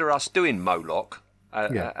consider us doing Moloch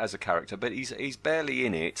as a character, but he's barely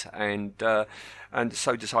in it, and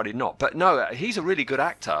so decided not. But no, he's a really good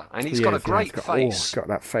actor, and he's got a great face. He's got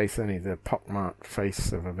that face, hasn't he? The pockmarked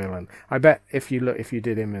face of a villain. I bet if you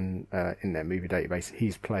did him in their movie database,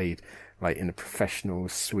 he's played like in a professional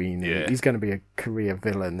Sweeney. Yeah. He's going to be a career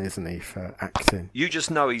villain, isn't he, for acting? You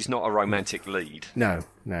just know he's not a romantic lead. No.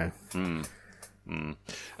 So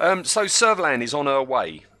Servalan is on her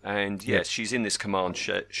way, and yes, she's in this command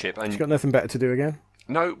ship, and she's got nothing better to do again.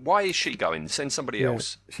 No, why is she going? Send somebody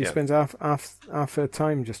else. She spends half her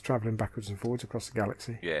time just travelling backwards and forwards across the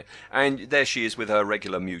galaxy. Yeah, and there she is with her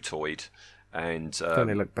regular mutoid, And don't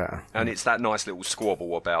they look better? And it's that nice little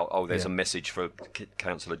squabble about, there's a message for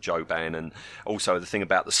Councillor Joban, and also the thing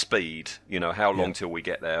about the speed, how long till we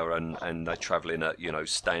get there, and they're travelling at,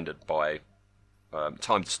 standard by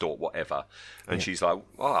time distort, whatever. And she's like,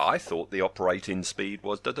 I thought the operating speed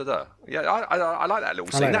was da-da-da. Yeah, I like that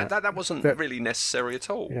little scene. That wasn't really necessary at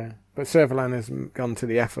all. Yeah, but Servalan has gone to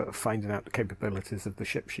the effort of finding out the capabilities of the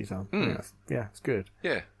ship she's on. Yeah, it's good.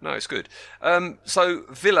 Yeah, no, it's good. So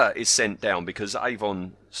Villa is sent down because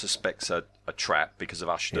Avon suspects a trap because of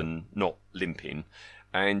Ushton not limping.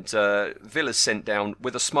 And Villa's sent down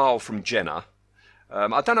with a smile from Jenna.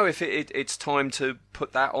 I don't know if it's time to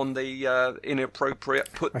put that on the inappropriate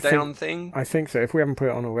down thing. I think so. If we haven't put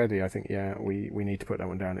it on already, I think, we need to put that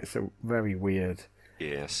one down. It's so very weird.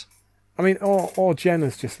 Yes. I mean, or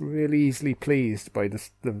Jenna's just really easily pleased by the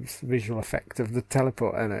visual effect of the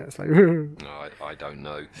teleport, and it's like... No, I don't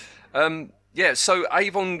know. So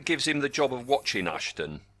Avon gives him the job of watching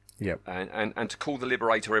Ushton. Yep. And to call the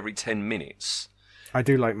Liberator every 10 minutes. I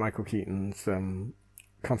do like Michael Keaton's...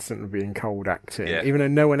 constantly being cold acting, even though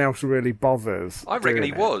no one else really bothers. I reckon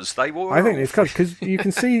he was. They were. I think it's because you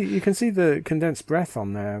can see the condensed breath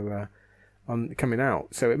on there on coming out.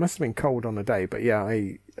 So it must have been cold on the day. But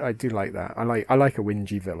I do like that. I like a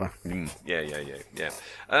whingy Villa. Yeah.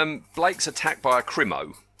 Blake's attacked by a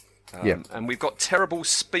crimo. And we've got terrible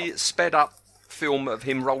sped up film of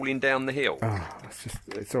him rolling down the hill. Oh,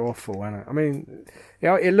 it's awful, isn't it? I mean,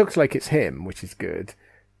 it looks like it's him, which is good,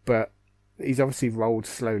 but he's obviously rolled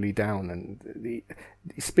slowly down, and the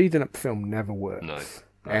speeding up film never works. No.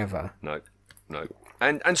 Ever. No.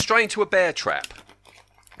 And straight into a bear trap.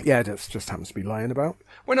 Yeah, that just happens to be lying about.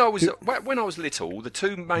 When I was little, the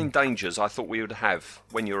two main dangers I thought we would have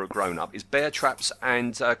when you're a grown-up is bear traps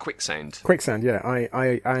and quicksand. Quicksand, yeah.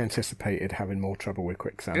 I anticipated having more trouble with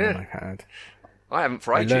quicksand than I've had. I haven't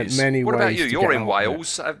for ages. What about you? You're in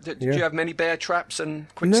Wales. Did you have many bear traps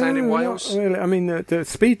and quicksand in Wales? Not really. I mean, the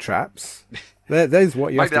speed traps. There's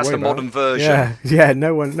what you have to worry about. Maybe that's the modern version. Yeah.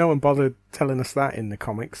 No one bothered telling us that in the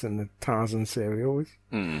comics and the Tarzan serials.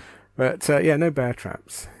 But no bear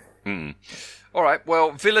traps. All right.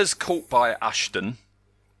 Well, Villa's caught by Ushton,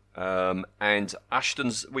 and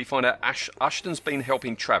we find out Ushton's been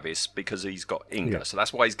helping Travis because he's got Inga, so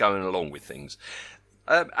that's why he's going along with things.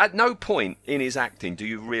 At no point in his acting do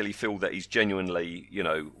you really feel that he's genuinely,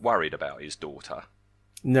 worried about his daughter.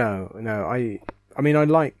 No. I mean, I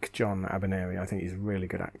like John Abernethy. I think he's a really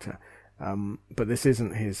good actor. But this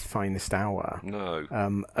isn't his finest hour. No.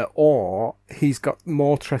 Or he's got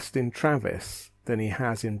more trust in Travis than he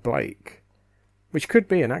has in Blake, which could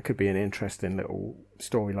be, and that could be an interesting little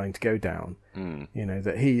storyline to go down.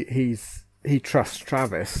 That he trusts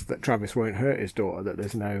Travis, that Travis won't hurt his daughter, that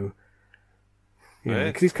there's no...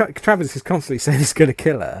 because Travis is constantly saying he's going to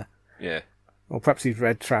kill her. Yeah. Or perhaps he's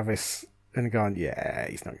read Travis and gone,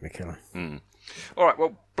 he's not going to kill her. All right,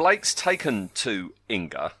 well, Blake's taken to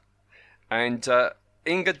Inga, and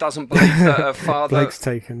Inga doesn't believe that her father... Blake's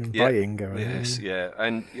taken by Inga. Yes,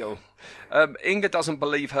 and Inga doesn't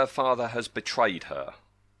believe her father has betrayed her.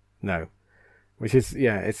 No. Which is,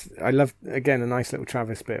 I love, again, a nice little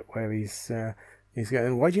Travis bit where he's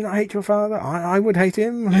going, why do you not hate your father? I would hate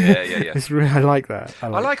him. Yeah. I like that. I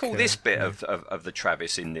like all this bit of the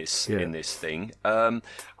Travis in this thing.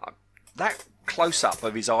 That close up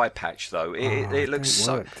of his eye patch, though, it looks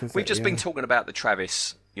so. We've just been talking about the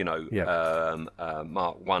Travis,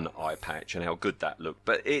 Mark 1 eye patch and how good that looked,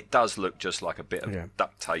 but it does look just like a bit of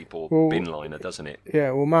duct tape or bin liner, doesn't it?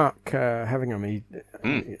 Yeah. Well, Mark Hevingham, he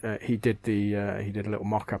did a little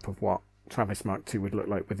mock up of what Travis Mark II would look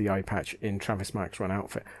like with the eye patch in Travis Mark's One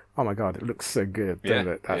outfit. Oh my god, it looks so good, doesn't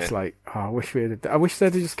it? That's like, I wish they'd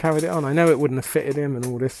have just carried it on. I know it wouldn't have fitted him and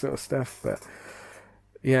all this sort of stuff, but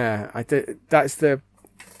I did.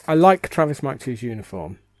 I like Travis Mark II's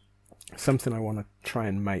uniform. Something I want to try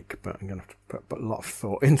and make, but I'm going to have to put a lot of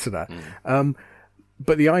thought into that.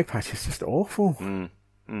 But the eye patch is just awful.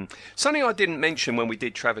 Something I didn't mention when we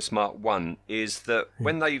did Travis Mark 1 is that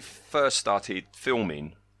when they first started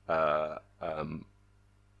filming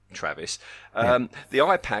Travis, the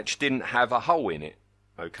eye patch didn't have a hole in it.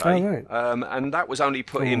 Okay, right. And that was only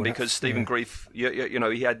put in because Stephen Grief,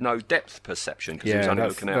 he had no depth perception because he was only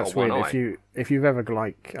looking out of one eye. If you've ever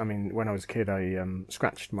when I was a kid, I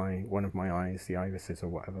scratched one of my eyes, the irises or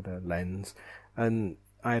whatever, the lens, and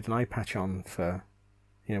I had an eye patch on for,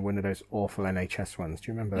 one of those awful NHS ones.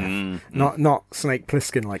 Do you remember that? Not Snake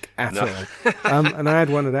Plissken at all. And I had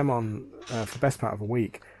one of them on for the best part of a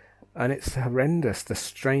week, and it's horrendous, the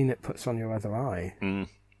strain it puts on your other eye.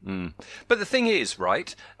 But the thing is,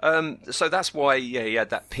 right, so that's why he had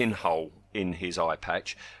that pinhole in his eye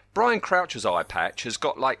patch. Brian Croucher's eye patch has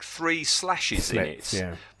got like 3 slashes in it.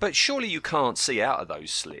 Yeah. But surely you can't see out of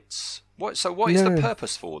those slits. So what is the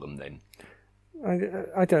purpose for them then?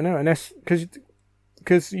 I don't know, unless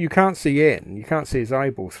because you can't see in, you can't see his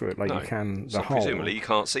eyeball through it like you can the hole. Presumably you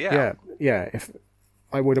can't see out. Yeah. If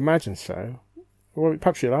I would imagine so. Well,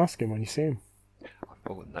 perhaps you'll ask him when you see him.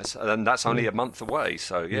 Oh, and that's only a month away.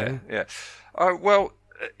 So yeah.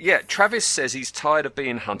 Travis says he's tired of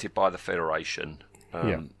being hunted by the Federation,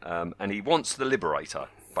 and he wants the Liberator,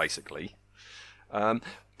 basically.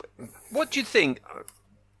 What do you think?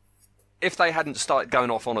 If they hadn't started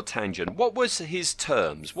going off on a tangent, what was his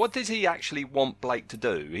terms? What did he actually want Blake to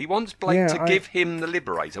do? He wants Blake to give him the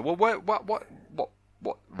Liberator. Well,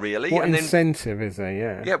 what really? What incentive is there?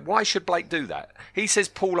 Yeah. Yeah. Why should Blake do that? He says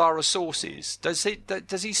pool our resources. Does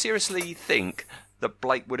he seriously think that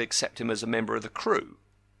Blake would accept him as a member of the crew?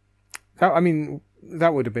 I mean,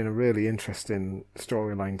 that would have been a really interesting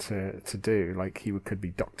storyline to do. Like he could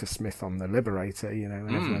be Dr. Smith on the Liberator, and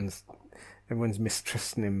everyone's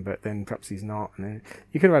mistrusting him, but then perhaps he's not. And then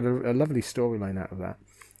you could have had a lovely storyline out of that.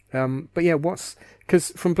 But yeah,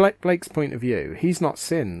 because from Blake's point of view, he's not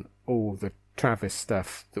seen all the Travis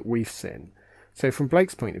stuff that we've seen. So from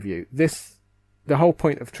Blake's point of view, the whole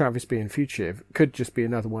point of Travis being fugitive could just be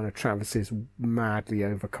another one of Travis's madly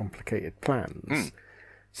overcomplicated plans.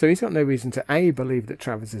 So he's got no reason to A, believe that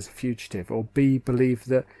Travis is a fugitive, or B, believe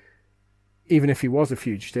that even if he was a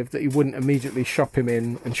fugitive, that he wouldn't immediately shop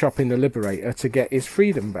in the Liberator to get his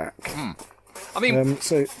freedom back. I mean,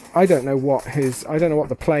 so I don't know what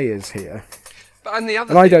the play is here. But and the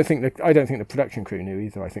other, and I don't think the production crew knew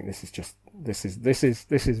either. I think this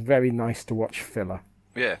is very nice to watch filler.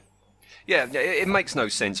 Yeah. Yeah, it makes no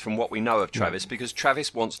sense from what we know of Travis because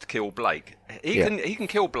Travis wants to kill Blake. He can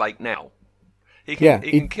kill Blake now. He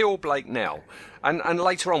can kill Blake now, and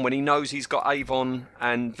later on when he knows he's got Avon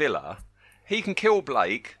and Villa, he can kill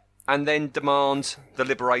Blake and then demand the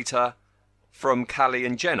Liberator from Callie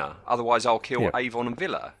and Jenna. Otherwise, I'll kill Avon and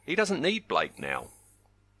Villa. He doesn't need Blake now.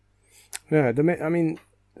 No, I mean,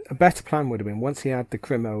 a better plan would have been once he had the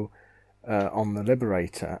Crimo on the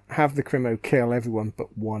Liberator, have the Crimo kill everyone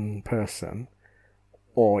but one person,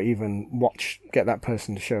 or even get that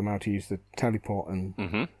person to show him how to use the teleport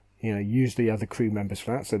and use the other crew members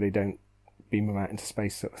for that, so they don't beam them out into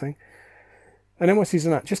space, sort of thing. And then once he's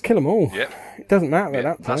done that, just kill them all. Yeah, it doesn't matter at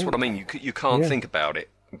that point. That's what I mean. You can't think about it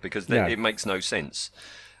because it makes no sense.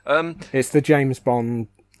 It's the James Bond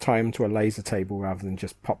tie them to a laser table rather than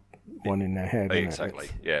just pop one in their head. Exactly.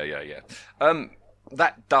 Yeah.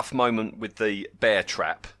 That Duff moment with the bear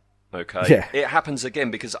trap. Okay. Yeah. It happens again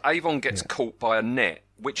because Avon gets caught by a net,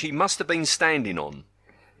 which he must have been standing on.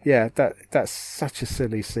 Yeah, that's such a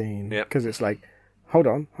silly scene because it's like, hold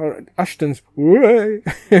on, Ushton's way,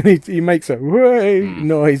 and he makes a way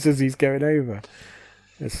noise as he's going over.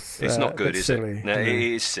 It's not good, is silly. It? No, it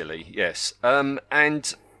is silly. Yes,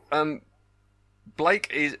 and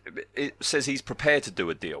Blake says he's prepared to do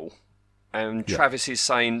a deal, and Travis is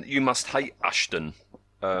saying you must hate Ushton.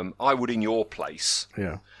 I would in your place.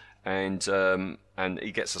 Yeah, and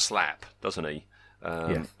he gets a slap, doesn't he?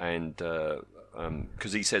 And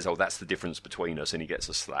because he says, "Oh, that's the difference between us," and he gets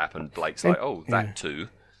a slap, and Blake's like, "Oh, that too."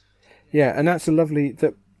 Yeah, and that's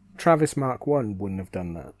that Travis Mark 1 wouldn't have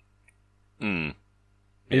done that.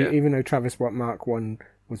 Yeah. Even though Travis Mark 1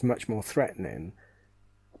 was much more threatening,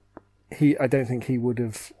 I don't think he would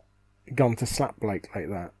have gone to slap Blake like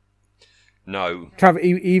that. No.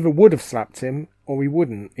 He either would have slapped him or he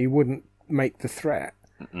wouldn't. He wouldn't make the threat.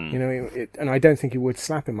 And I don't think he would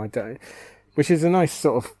slap him. Which is a nice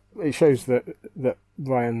sort of. It shows that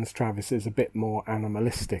Ryan's Travis is a bit more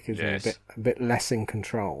animalistic, isn't he? A bit less in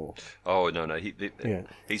control. Oh no,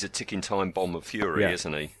 he's a ticking time bomb of fury,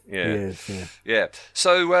 isn't he? Yeah, he is. Yeah.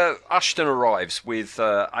 So Ushton arrives with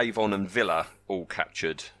Avon and Villa all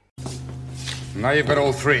captured. Now you've got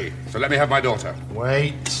all 3, so let me have my daughter.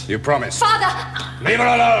 Wait. You promised. Father! Leave her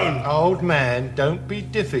alone! Old man, don't be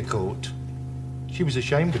difficult. She was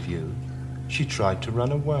ashamed of you. She tried to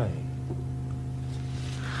run away.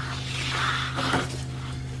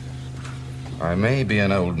 I may be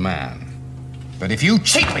an old man, but if you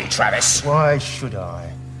cheat me, Travis... Why should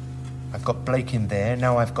I? I've got Blake in there,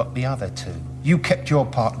 now I've got the other 2. You kept your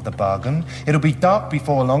part of the bargain. It'll be dark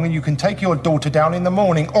before long and you can take your daughter down in the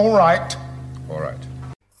morning, all right? All right.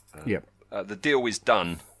 Yep. The deal is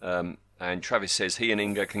done, and Travis says he and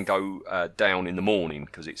Inga can go down in the morning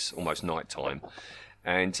because it's almost night time.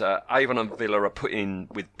 And Avon and Villa are put in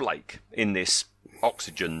with Blake in this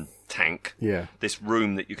oxygen tank, this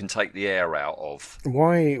room that you can take the air out of.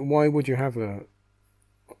 Why would you have a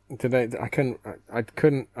I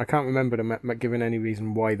can't remember them giving any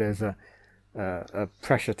reason why there's a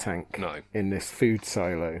pressure tank in this food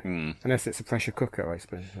silo, unless it's a pressure cooker, I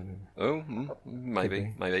suppose.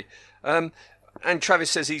 Maybe. And Travis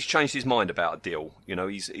says he's changed his mind about a deal. You know,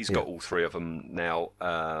 he's got all three of them now,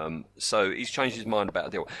 so he's changed his mind about a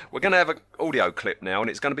deal. We're going to have an audio clip now, and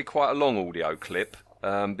it's going to be quite a long audio clip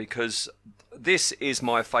because this is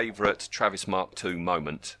my favourite Travis Mark II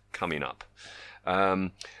moment coming up.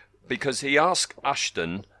 Because he asked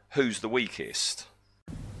Ushton who's the weakest.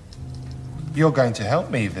 You're going to help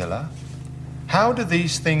me, Villa. How do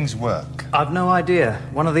these things work? I've no idea.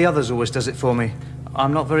 One of the others always does it for me.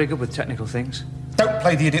 I'm not very good with technical things. Don't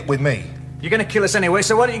play the idiot with me. You're going to kill us anyway,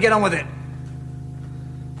 so why don't you get on with it?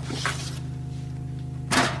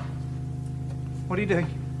 What are you doing?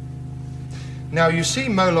 Now, you see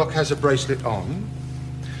Moloch has a bracelet on.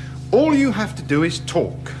 All you have to do is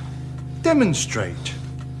talk. Demonstrate.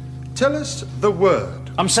 Tell us the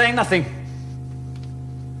word. I'm saying nothing.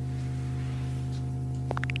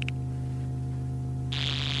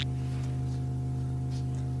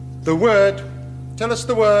 The word. Tell us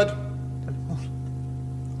the word.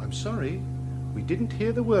 I'm sorry. We didn't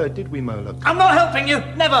hear the word, did we, Moloch? I'm not helping you.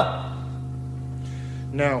 Never.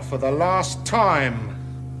 Now, for the last time,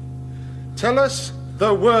 tell us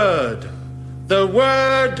the word. The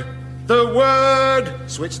word. The word.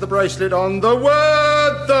 Switch the bracelet on. The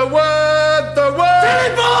word. The word. The word.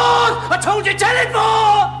 Teleport! I told you,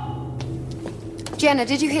 teleport! Jenna,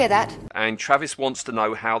 did you hear that? And Travis wants to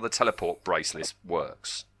know how the teleport bracelet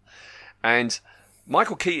works. And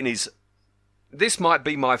Michael Keaton is... This might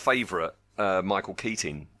be my favourite Michael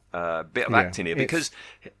Keaton bit of acting here, because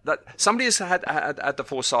somebody has had the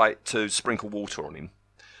foresight to sprinkle water on him.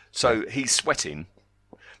 So he's sweating.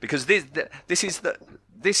 Because this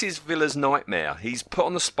is Villa's nightmare. He's put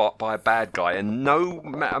on the spot by a bad guy, and no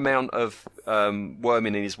amount of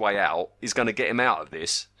worming in his way out is going to get him out of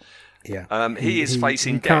this. Yeah. He is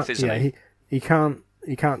facing death, isn't he? He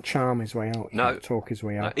can't charm his way out. He can't talk his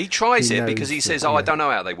way out. No. He tries it because he says, I don't know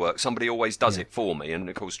how they work. Somebody always does it for me. And,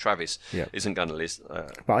 of course, Travis isn't going to listen.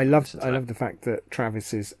 But I love the fact that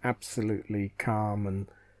Travis is absolutely calm and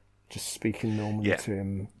just speaking normally to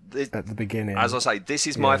him at the beginning. As I say, this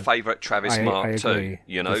is my favourite Travis Mark II.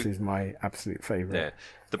 You know? This is my absolute favourite. Yeah.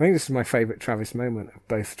 I think this is my favourite Travis moment of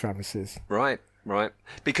both Travises. Right.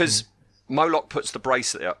 Because Moloch puts the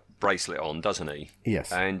bracelet on, doesn't he?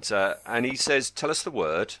 Yes. And he says, "Tell us the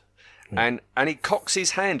word." And he cocks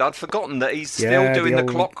his hand. I'd forgotten that he's still doing the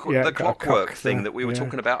clockwork thing that we were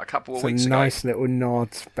talking about a couple of weeks ago. Nice little nod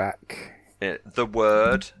back. Yeah, the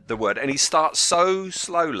word, and he starts so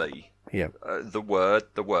slowly. Yeah. The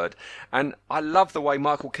word, and I love the way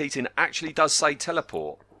Michael Keaton actually does say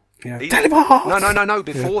teleport. Yeah. Teleport. No.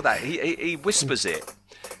 Before that, he whispers it.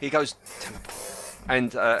 He goes teleport.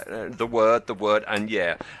 And the word, and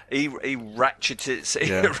he ratchets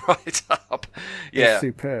it right up. Yeah, it's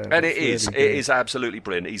superb. And it is absolutely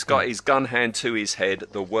brilliant. He's got his gun hand to his head.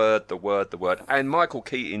 The word, and Michael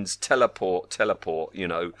Keaton's teleport. You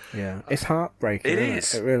know. Yeah, it's heartbreaking. It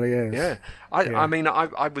is. It really is. Yeah. I mean,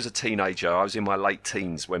 I was a teenager. I was in my late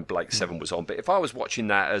teens when Blake 7 was on. But if I was watching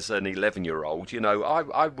that as an 11-year-old, you know,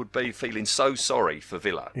 I would be feeling so sorry for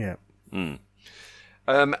Villa. Yeah.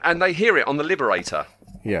 And they hear it on the Liberator.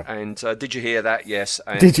 Yeah. And did you hear that? Yes.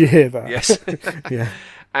 And, did you hear that? Yes. Yeah.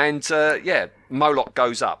 And Moloch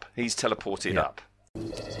goes up. He's teleported up.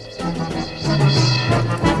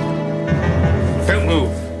 Don't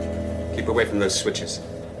move. Keep away from those switches.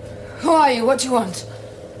 Who are you? What do you want?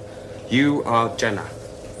 You are Jenna.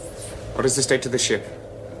 What is the state of the ship?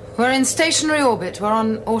 We're in stationary orbit. We're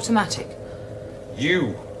on automatic.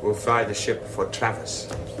 You will fly the ship for Travis.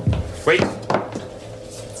 Wait.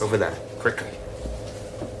 Over there, quickly.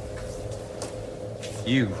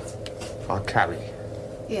 You are Carrie.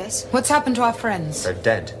 Yes. What's happened to our friends? They're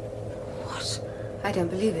dead. What? I don't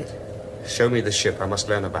believe it. Show me the ship. I must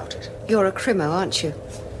learn about it. You're a crimo, aren't you?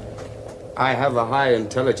 I have a high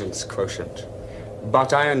intelligence quotient.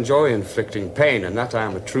 But I enjoy inflicting pain, and that I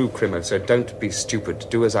am a true crimo, so don't be stupid.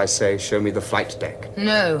 Do as I say. Show me the flight deck.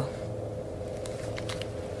 No.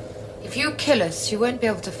 If you kill us, you won't be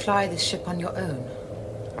able to fly this ship on your own.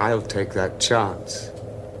 I'll take that chance.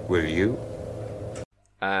 Will you?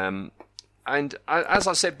 And as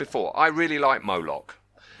I said before, I really like Moloch.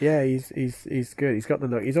 Yeah, he's good. He's got the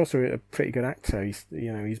look. He's also a pretty good actor. He's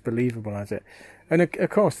believable as it. And of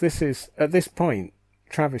course, this is at this point,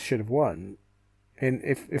 Travis should have won. And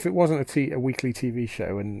if it wasn't a weekly TV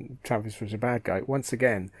show and Travis was a bad guy, once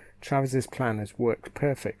again, Travis's plan has worked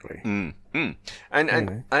perfectly.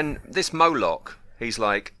 And this Moloch, he's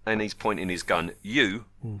like, and he's pointing his gun, you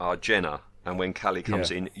are Jenna, and when Callie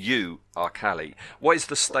comes in, you are Callie. What is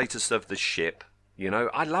the status of the ship? You know,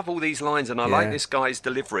 I love all these lines, and I like this guy's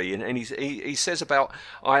delivery, and he says about,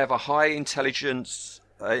 I have a high intelligence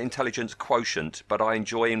quotient, but I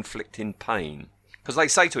enjoy inflicting pain. Because they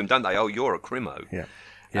say to him, don't they, oh, you're a crimo. Yeah.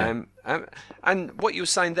 And what you were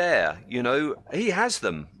saying there, you know, he has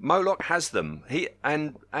them. Moloch has them.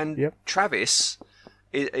 Travis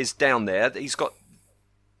is down there. He's got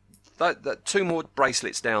the 2 more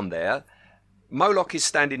bracelets down there. Moloch is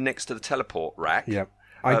standing next to the teleport rack. Yep.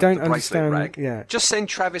 I don't understand. Rack. Yeah. Just send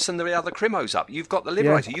Travis and the other crimos up. You've got the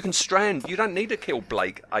Liberator. You can strand. You don't need to kill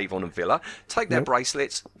Blake, Avon, and Villa. Take their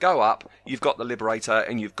bracelets, go up. You've got the Liberator,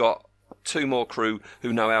 and you've got 2 more crew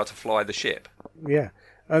who know how to fly the ship. Yeah.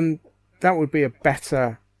 And that would be a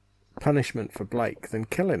better punishment for Blake than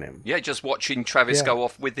killing him. Yeah, just watching Travis go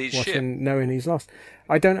off with his ship. Knowing he's lost.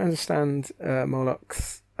 I don't understand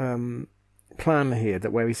Moloch's plan here,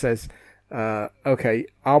 that where he says, okay,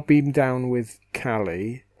 I'll beam down with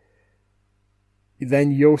Callie,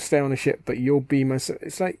 then you'll stay on the ship, but you'll beam us.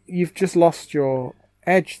 It's like you've just lost your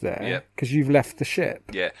edge there because you've left the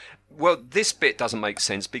ship. Yeah. Well, this bit doesn't make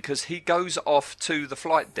sense because he goes off to the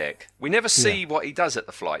flight deck. We never see what he does at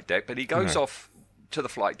the flight deck, but he goes off to the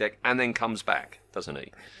flight deck and then comes back, doesn't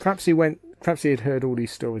he? Perhaps he had heard all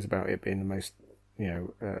these stories about it being the most,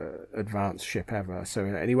 advanced ship ever. So,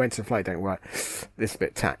 and he went to the flight deck. Right, this is a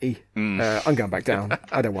bit tatty. I'm going back down.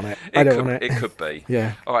 I don't want it. It could be.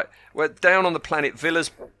 Yeah. All right. Well, down on the planet, Villa's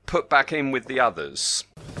put back in with the others.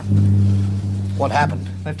 What happened?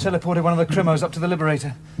 They've teleported one of the crimos up to the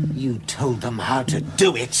Liberator. You told them how to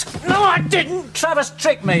do it. No, I didn't. Travis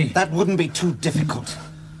tricked me. That wouldn't be too difficult.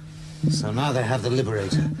 So now they have the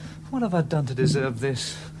Liberator. What have I done to deserve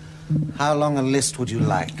this? How long a list would you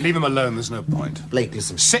like? Leave him alone, there's no point. Blake,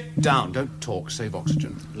 listen. Sit down, don't talk, save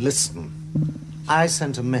oxygen. Listen. I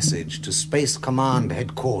sent a message to Space Command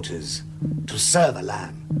Headquarters, to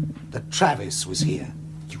Serverland, that Travis was here.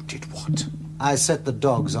 You did what? I set the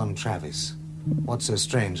dogs on Travis. What's so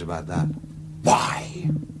strange about that? Why?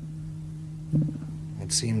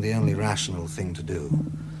 It seemed the only rational thing to do.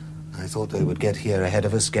 I thought they would get here ahead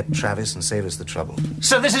of us, get Travis, and save us the trouble.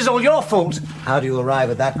 So this is all your fault? How do you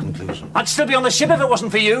arrive at that conclusion? I'd still be on the ship if it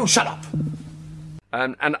wasn't for you. Shut up!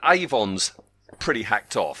 And Avon's pretty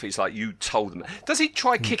hacked off. He's like, you told them. Does he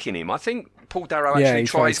try kicking him? I think Paul Darrow actually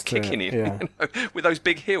tries kicking him with those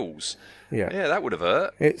big heels. Yeah, that would have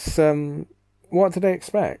hurt. It's, what did they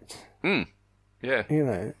expect? Yeah.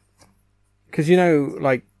 Because,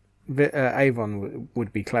 Avon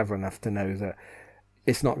would be clever enough to know that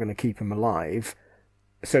it's not going to keep him alive,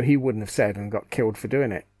 so he wouldn't have said and got killed for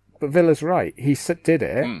doing it. But Villa's right. He did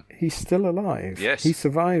it. He's still alive. Yes. He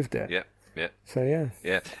survived it. Yeah. So,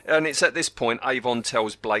 Yeah. And it's at this point Avon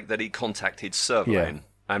tells Blake that he contacted Serverland.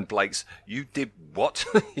 And Blake's, you did what?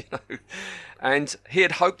 And he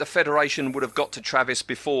had hoped the Federation would have got to Travis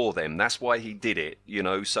before them. That's why he did it,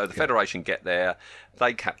 So the Federation get there,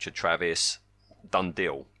 they capture Travis, done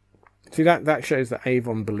deal. See, that shows that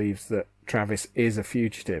Avon believes that Travis is a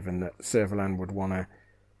fugitive and that Serverland would want to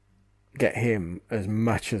get him as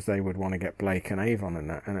much as they would want to get Blake and Avon and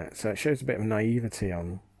that. So it shows a bit of naivety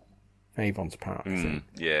on Avon's part.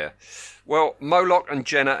 Yeah. Well, Moloch and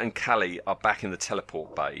Jenna and Callie are back in the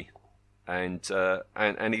teleport bay. And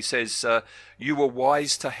he says, you were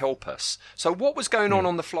wise to help us. So what was going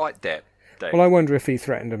on the flight deck? Well, I wonder if he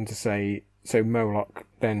threatened them to say... So Moloch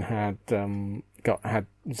then had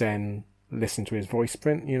Zen listen to his voice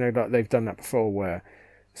print. Like they've done that before, where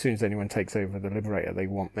as soon as anyone takes over the Liberator, they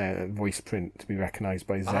want their voice print to be recognised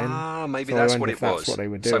by Zen. Ah, maybe that's what it was. That's what they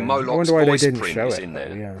were doing. So Moloch's voice print is in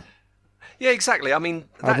there. Yeah, exactly. I mean,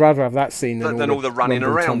 I'd rather have that scene than all the running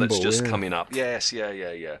around tumble, that's just coming up. Yes,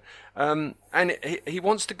 yeah. And he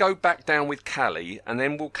wants to go back down with Callie, and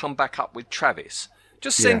then we'll come back up with Travis.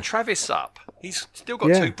 Just send Travis up. He's still got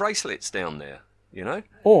 2 bracelets down there,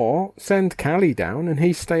 Or send Callie down and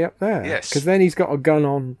he stay up there. Yes. Because then he's got a gun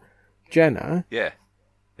on Jenna. Yeah.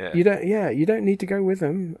 You don't need to go with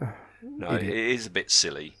him. No, idiot. It is a bit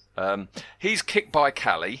silly. He's kicked by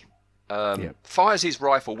Callie. Fires his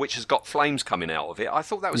rifle, which has got flames coming out of it. I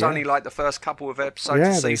thought that was only like the first couple of episodes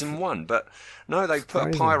of season 1, but no, they've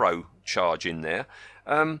put a pyro charge in there.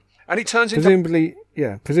 And he turns presumably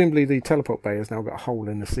the teleport bay has now got a hole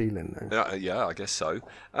in the ceiling though. Yeah, I guess so.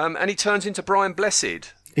 And he turns into Brian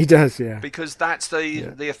Blessed. He does, yeah. Because that's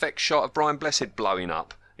the effect shot of Brian Blessed blowing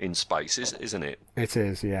up in space, isn't it? It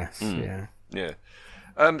is, yes. Yeah.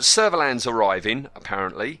 Serverland's arriving,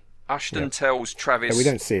 apparently. Ushton tells Travis... we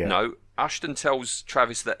don't see it. No, Ushton tells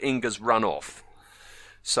Travis that Inga's run off.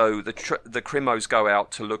 So the Crimos go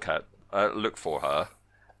out to look for her.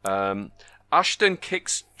 Ushton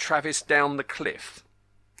kicks Travis down the cliff.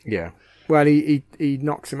 Yeah. Well, he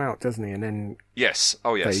knocks him out, doesn't he? And then yes,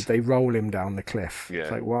 they roll him down the cliff. Yeah.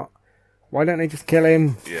 It's like, what? Why don't they just kill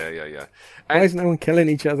him? Yeah. Why is no one killing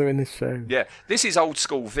each other in this show? Yeah, this is old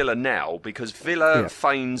school Villa now because Villa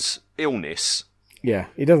feigns illness. Yeah,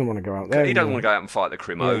 he doesn't want to go out there. He doesn't want to go out and fight the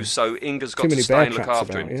Crimos, Yeah. so Inga's got to stay and look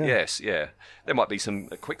after him. Yes, yeah. There might be some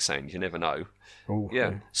quicksand, you never know. Oh,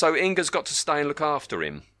 yeah. So Inga's got to stay and look after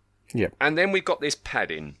him. Yeah. And then we've got this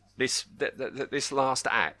padding. This last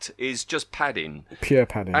act is just padding. Pure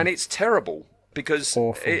padding. And it's terrible because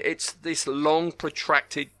it's this long,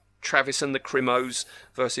 protracted Travis and the Crimos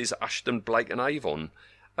versus Ushton, Blake and Avon.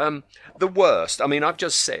 The worst, I mean, I've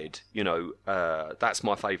just said, that's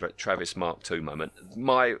my favourite Travis Mark II moment.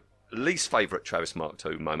 My least favourite Travis Mark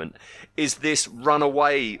II moment is this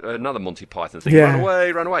runaway, another Monty Python thing,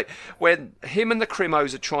 run away, when him and the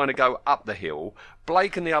Crimos are trying to go up the hill,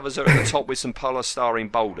 Blake and the others are at the top with some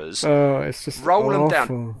polystyrene boulders. Oh, it's just roll awful. them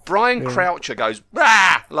down. Brian Croucher goes,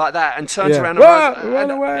 "Rah!" like that and turns around and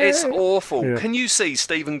run away. It's awful. Yeah. Can you see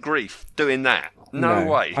Stephen Grief doing that? No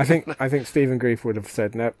way. I think Stephen Grief would have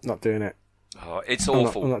said, nope, not doing it. Oh, it's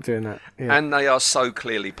awful. I'm not doing that. Yeah. And they are so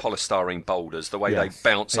clearly polystyrene boulders, the way they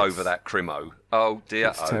bounce over that Crimo. Oh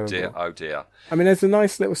dear, oh dear. I mean, there's a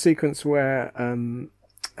nice little sequence where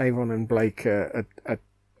Avon and Blake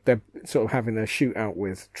they're sort of having a shootout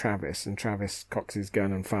with Travis, and Travis cocks his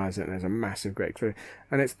gun and fires it, and there's a massive great crew.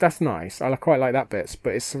 And that's nice. I quite like that bit,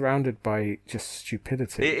 but it's surrounded by just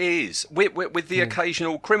stupidity. It is. With the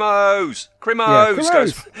occasional Crimos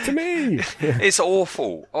goes to me. It's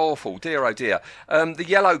awful. Dear, oh dear. The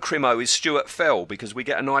yellow Crimo is Stuart Fell, because we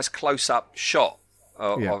get a nice close-up shot.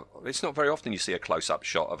 It's not very often you see a close-up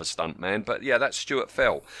shot of a stuntman, but yeah, that's Stuart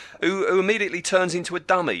Fell, who immediately turns into a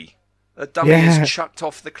dummy. A dummy is chucked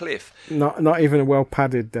off the cliff. Not even a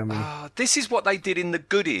well-padded dummy. This is what they did in the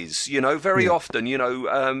Goodies, very often, Bill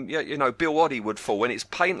Oddie would fall, and it's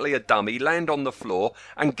patently a dummy, land on the floor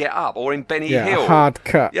and get up, or in Benny Hill. A hard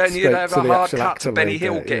cut. Yeah, and you'd have a hard cut to Benny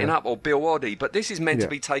Hill getting up, or Bill Oddie, but this is meant to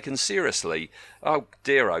be taken seriously. Oh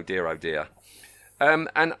dear, oh dear, oh dear.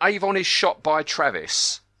 And Avon is shot by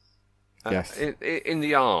Travis. In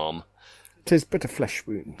the arm. 'Tis but a flesh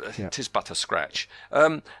wound. 'Tis but a scratch.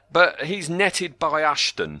 But he's netted by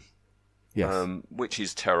Ushton, which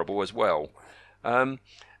is terrible as well.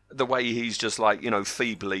 The way he's just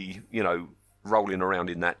feebly, rolling around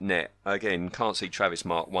in that net. Again, can't see Travis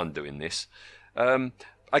Mark I doing this.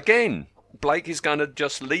 Again, Blake is going to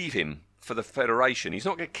just leave him for the Federation. He's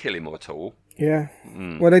not going to kill him at all. Yeah.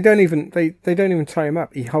 Well, they don't even tie him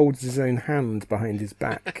up. He holds his own hand behind his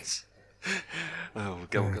back. Oh,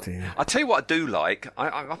 God. I tell you what I do like.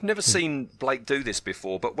 I've never seen Blake do this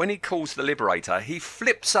before, but when he calls the Liberator, he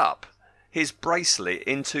flips up his bracelet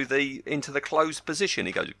into the closed position.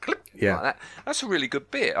 He goes clip like that. That's a really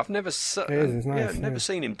good bit. I've never never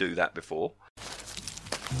seen him do that before.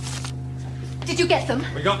 Did you get them?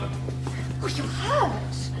 We got them. Oh, you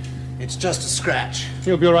hurt. It's just a scratch.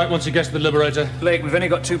 He'll be all right once he gets to the Liberator. Blake, we've only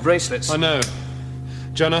got 2 bracelets. I know.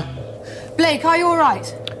 Jenna? Blake, are you all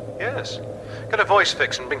right? Yes. Get a voice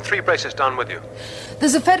fix and bring 3 bracelets down with you.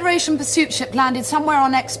 There's a Federation pursuit ship landed somewhere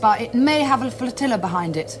on Exbar. It may have a flotilla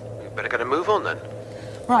behind it. You better get a move on then.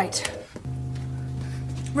 Right.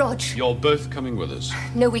 Rog. You're both coming with us.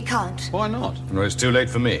 No, we can't. Why not? No, it's too late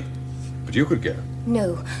for me. But you could go.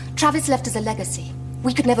 No. Travis left us a legacy.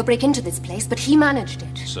 We could never break into this place, but he managed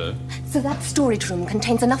it. So? So that storage room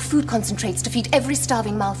contains enough food concentrates to feed every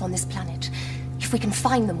starving mouth on this planet. If we can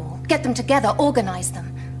find them all, get them together, organize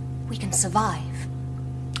them, we can survive.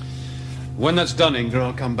 When that's done, Inga,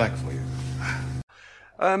 I'll come back for you.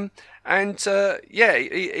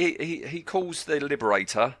 He calls the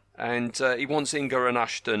Liberator, and he wants Inga and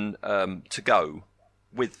Ushton to go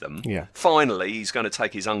with them. Yeah. Finally, he's going to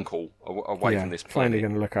take his uncle away from this planet. Finally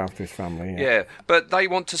going to look after his family. Yeah, but they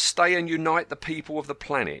want to stay and unite the people of the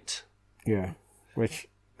planet. Yeah, which,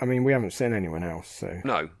 I mean, we haven't seen anyone else, so...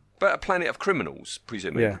 No. But a planet of criminals,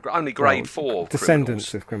 presumably. Yeah. Only grade 4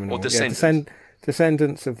 descendants of criminals. Or descendants.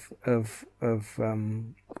 Descendants of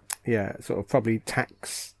sort of probably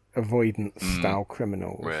tax avoidance style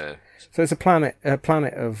criminals. Yeah. So it's a planet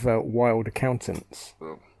of wild accountants.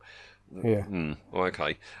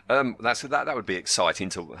 Okay. That would be exciting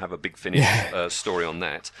to have a big finish story on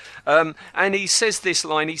that. And he says this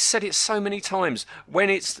line. He said it so many times. When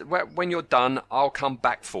you're done, I'll come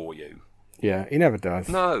back for you. Yeah, he never does.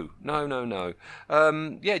 No.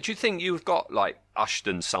 Yeah, do you think you've got, like,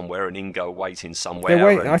 Ushton somewhere and Ingo waiting somewhere? They're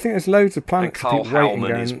waiting. I think there's loads of planets. And Carl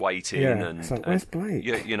Howman is waiting. Yeah, and, it's like, where's Blake?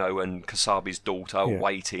 You know, and Kasabi's daughter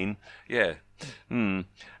waiting. Yeah. And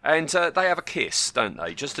they have a kiss, don't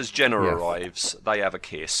they? Just as Jenna arrives, they have a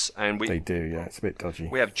kiss. And they do, yeah. It's a bit dodgy.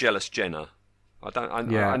 We have jealous Jenna.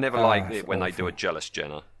 I never like it when they do a jealous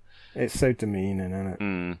Jenna. It's so demeaning, isn't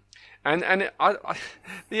it? And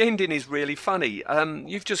the ending is really funny.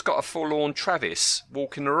 You've just got a forlorn Travis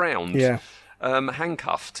walking around,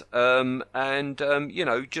 handcuffed, and you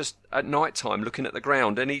know, just at night time looking at the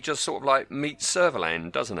ground, and he just sort of like meets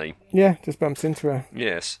Serverland, doesn't he? Yeah, just bumps into her.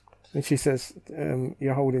 Yes. And she says,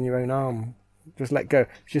 "You're holding your own arm. Just let go.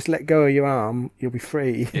 Just let go of your arm. You'll be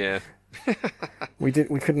free." Yeah. We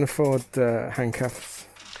couldn't afford handcuffs.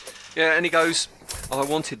 Yeah, and he goes, "I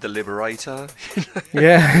wanted the Liberator."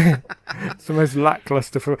 Yeah, it's the most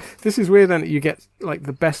lackluster. This is weird, then, that you get like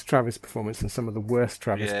the best Travis performance and some of the worst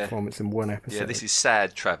Travis performance in one episode. Yeah, this is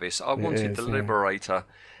sad, Travis. I wanted the Liberator.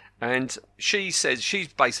 And she says, she's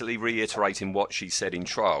basically reiterating what she said in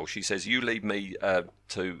trial. She says, "You lead me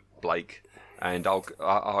to Blake, and I'll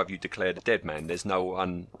have you declared a dead man. There's no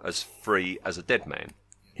one as free as a dead man."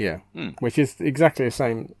 Yeah, which is exactly the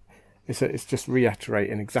same. It's just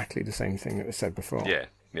reiterating exactly the same thing that was said before.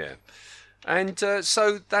 Yeah. And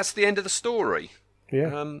so that's the end of the story.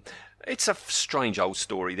 Yeah. It's a strange old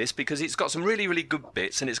story, this, because it's got some really, really good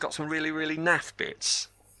bits and it's got some really, really naff bits.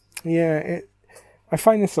 Yeah, I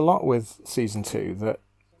find this a lot with season 2, that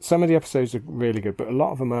some of the episodes are really good, but a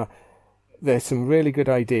lot of them there's some really good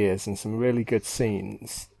ideas and some really good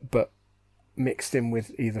scenes, but mixed in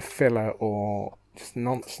with either filler or just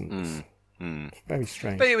nonsense. It's very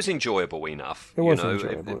strange. But it was enjoyable enough. It was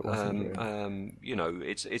enjoyable. You know,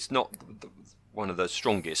 it's not one of the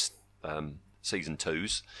strongest season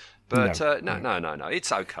 2s. But no.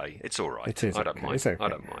 It's okay. It's all right. It is. I don't mind. It's okay. I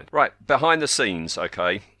don't mind. Right, behind the scenes,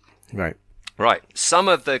 okay? Right. Some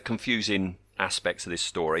of the confusing aspects of this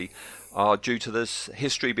story are due to the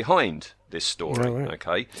history behind this story,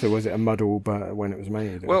 okay? So was it a muddle when it was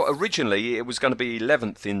made? Well, originally it was going to be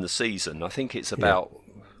 11th in the season. I think it's about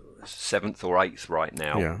 7th or 8th right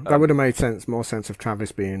now. Yeah, that would have made more sense of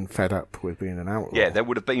Travis being fed up with being an outlaw. Yeah, there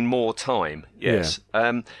would have been more time, yes.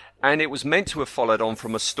 Yeah. And it was meant to have followed on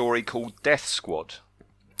from a story called Death Squad.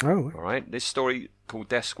 Oh. All right, this story called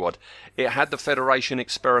Death Squad, it had the Federation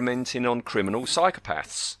experimenting on criminal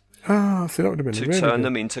psychopaths. Ah, so that would have been to turn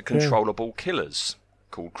them into controllable killers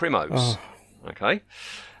called crimos. Oh. Okay?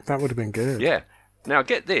 That would have been good. Yeah. Now,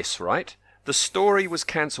 get this, right? The story was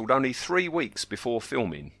cancelled only 3 weeks before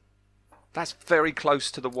filming. That's very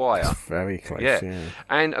close to the wire. Very close, yeah.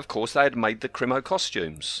 And, of course, they had made the crimo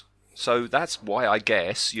costumes. So that's why, I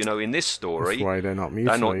guess, you know, in this story... That's why they're not mutoids.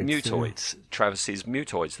 They're not mutoids. Yeah. Travis's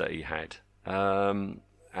mutoids that he had. The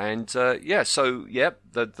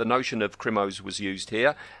notion of crimos was used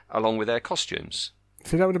here, along with their costumes.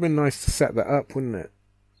 So that would have been nice to set that up, wouldn't it?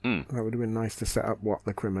 That would have been nice to set up what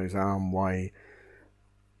the crimos are and why...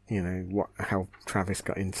 You know, how Travis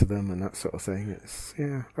got into them and that sort of thing.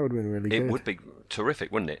 That would have been really good. It would be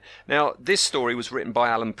terrific, wouldn't it? Now, this story was written by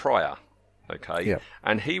Alan Pryor, okay? Yep.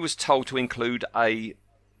 And he was told to include a,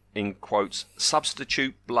 in quotes,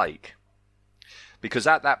 substitute Blake. Because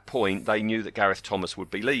at that point, they knew that Gareth Thomas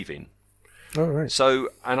would be leaving. Oh, right. So,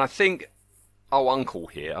 and I think, Uncle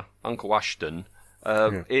here, Uncle Ushton,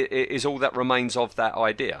 is all that remains of that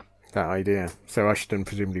idea. That idea. So Ushton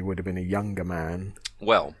presumably would have been a younger man.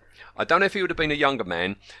 Well, I don't know if he would have been a younger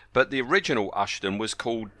man, but the original Ushton was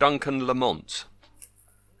called Duncan Lamont.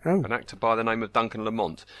 Oh. An actor by the name of Duncan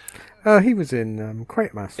Lamont. He was in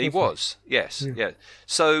Quatermass. He was, yes. Yeah.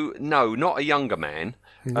 So, no, not a younger man.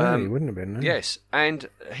 No, he wouldn't have been. No. Yes, and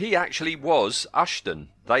he actually was Ushton.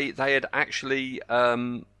 They had actually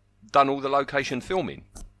done all the location filming.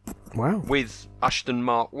 Wow. With Ushton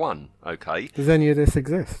Mark 1, okay? Does any of this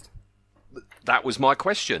exist? That was my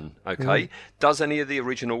question, okay? Does any of the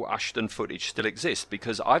original Ushton footage still exist?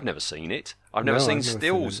 Because I've never seen it. I've never seen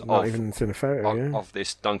stills of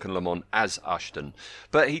this Duncan Lamont as Ushton.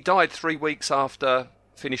 But he died 3 weeks after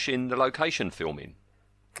finishing the location filming.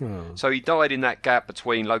 Oh. So he died in that gap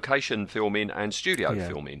between location filming and studio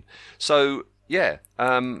filming. So,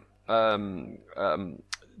 John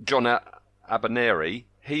Aberneri,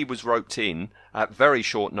 he was roped in at very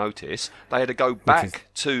short notice. They had to go back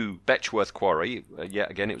to Betchworth Quarry, yet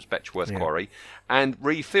again it was Betchworth Quarry, and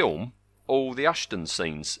refilm all the Ushton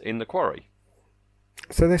scenes in the quarry.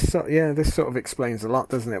 So this sort of explains a lot,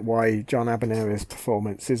 doesn't it? Why John Aberneri's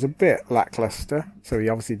performance is a bit lackluster. So he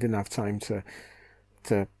obviously didn't have time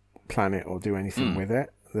to plan it or do anything with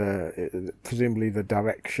it. presumably the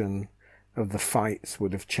direction of the fights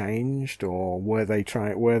would have changed, or were they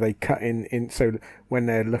cutting in so when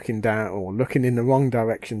they're looking down or looking in the wrong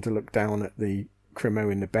direction to look down at the Crimo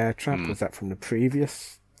in the bear trap? Was that from the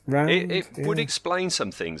previous round? It would explain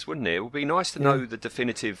some things, wouldn't it? It would be nice to know the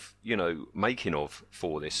definitive, making of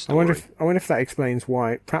for this story. I wonder if that explains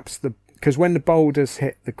why. Perhaps because when the boulders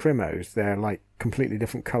hit the Crimos, they're like completely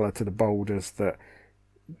different colour to the boulders that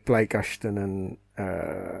Blake, Ushton, and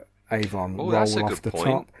Avon roll off the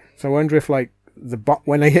top. So I wonder if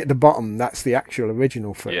when they hit the bottom, that's the actual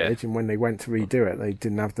original footage, and when they went to redo it, they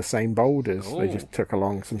didn't have the same boulders. They just took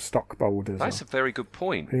along some stock boulders. That's a very good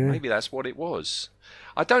point. Yeah. Maybe that's what it was.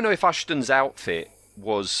 I don't know if Ushton's outfit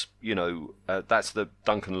was, that's the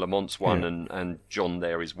Duncan Lamont's one, and John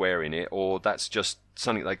there is wearing it, or that's just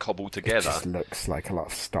something they cobbled together. It just looks like a lot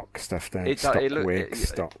of stock stuff there. His look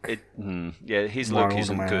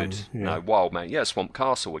isn't good. Yeah. No, Wild Man. Yeah, Swamp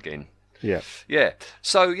Castle again. Yeah. Yeah.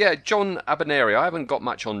 So, John Abernethy. I haven't got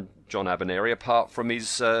much on John Abernethy apart from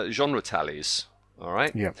his genre tallies. All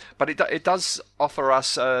right? Yeah. But it does offer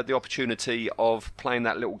us the opportunity of playing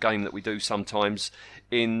that little game that we do sometimes,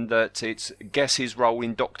 in that it's guess his role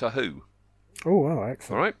in Doctor Who. Oh, wow,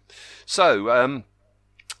 excellent. All right? So,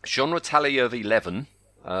 genre tally of 11.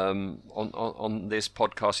 On this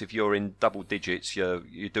podcast, if you're in double digits, you're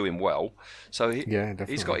doing well. So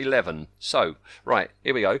he's got 11. So right,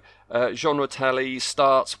 here we go. Genre tally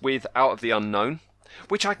starts with Out of the Unknown,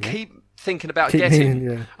 which I keep thinking about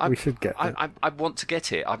getting. We should get it. I want to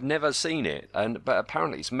get it. I've never seen it, but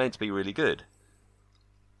apparently it's meant to be really good.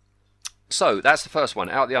 So that's the first one,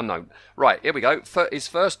 Out of the Unknown. Right, here we go. His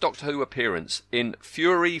first Doctor Who appearance in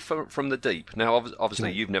Fury from the Deep. Now,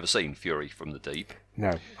 obviously, you've never seen Fury from the Deep.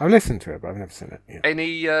 No, I've listened to it, but I've never seen it.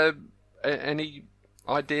 Yeah. Any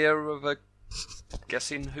idea of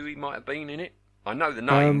guessing who he might have been in it? I know the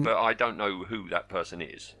name, but I don't know who that person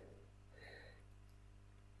is.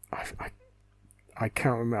 I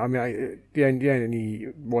can't remember. I mean, the only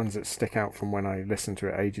ones that stick out from when I listened to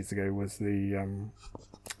it ages ago was the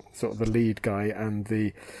sort of the lead guy and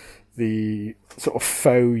the sort of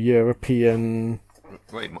faux European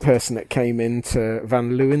person that came into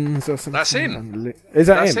Van Leeuwen's or something. That's him. Is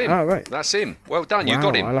that him? Oh, right. That's him. Well done. You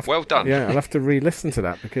got him. Well done. Yeah, I'll have to re-listen to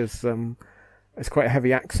that because it's quite a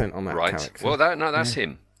heavy accent on that character. Well, that's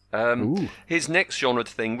him. His next genre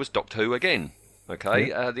thing was Doctor Who again. Okay,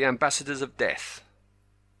 the Ambassadors of Death.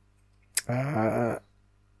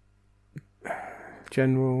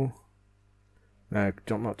 General... No,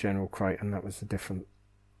 not General Crichton. That was a different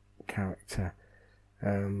character.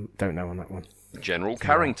 Don't know on that one. General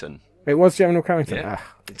Carrington. It was General Carrington. Yeah.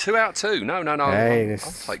 2 out of 2. No. Hey,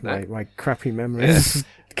 I'll take that. My crappy memories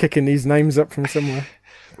kicking these names up from somewhere.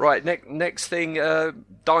 Right. Next thing.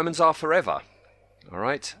 Diamonds Are Forever. All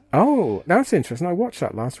right. Oh, that's interesting. I watched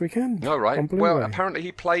that last weekend. Oh, right. Well, apparently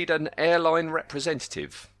he played an airline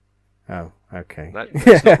representative. Oh, okay.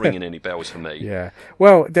 That's not ringing any bells for me. Yeah.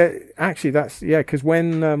 Well, actually, that's because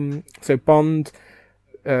when so Bond,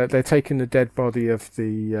 they're taking the dead body of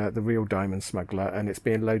the real diamond smuggler, and it's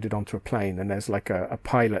being loaded onto a plane, and there's like a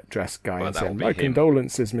pilot dressed guy and saying, "My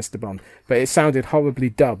condolences, Mr. Bond." But it sounded horribly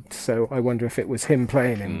dubbed, so I wonder if it was him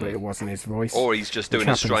playing him, but it wasn't his voice, or he's just doing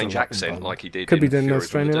a strange accent like he did. Could be doing Fury a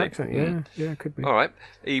strange accent. Yeah, could be. All right.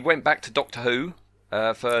 He went back to Doctor Who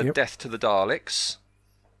for Death to the Daleks.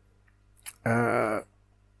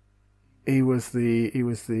 He was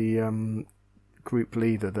the group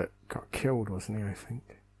leader that got killed, wasn't he? I think.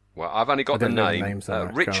 Well, I've only got the name.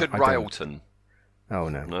 Richard Railton. Oh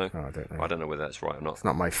no, no, I don't know. I don't know whether that's right or not. It's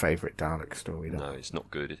not my favourite Dalek story. No, it's not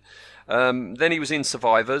good. Then he was in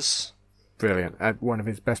Survivors. Brilliant. One of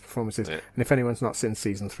his best performances. Yeah. And if anyone's not seen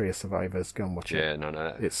season 3 of Survivors, go and watch it. Yeah,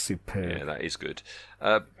 no. It's superb. Yeah, that is good.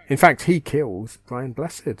 In fact, he kills Brian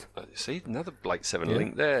Blessed. See, another Blake Seven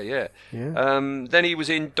link there, yeah. Then he was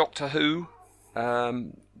in Doctor Who,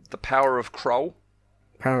 The Power of Kroll.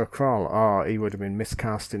 Power of Kroll. Oh, he would have been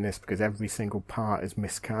miscast in this because every single part is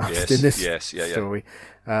miscast in this story.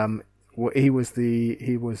 Well, he was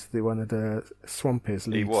the one of the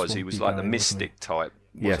Swampies. He was like the mystic type,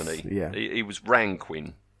 wasn't he? Yeah. He was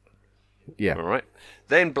Ranquin. Yeah. All right.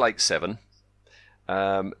 Then Blake Seven.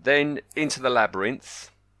 Then Into the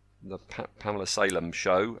Labyrinth, the Pamela Salem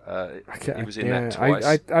show. He was in that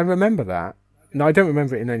twice. I remember that. No, I don't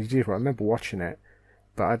remember it in any detail. I remember watching it,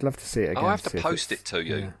 but I'd love to see it again. I'll have to post it to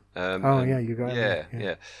you. Yeah. You got it.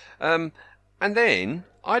 Yeah. And then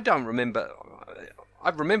I don't remember. I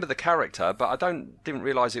remember the character, but I didn't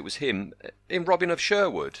realise it was him in Robin of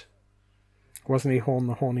Sherwood. Wasn't he Horn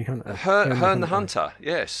the Horny Hunter? Hern the Hunter,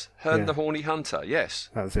 yes. Hern the Horny Hunter, yes.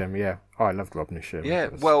 That was him, yeah. Oh, I loved Rodney Sherman.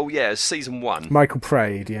 Yeah, season 1. Michael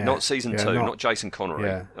Praed, yeah. Not season 2, not Jason Connery.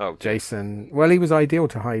 Yeah. Oh, Jason. Well, he was ideal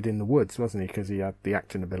to hide in the woods, wasn't he? Because he had the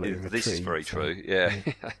acting ability of a This tree, is very true, yeah.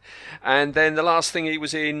 And then the last thing he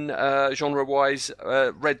was in, genre-wise,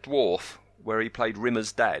 Red Dwarf, where he played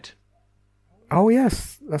Rimmer's dad. Oh,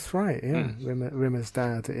 yes, that's right, yeah. Rimmer's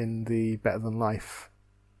dad in the Better Than Life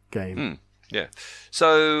game. Yeah.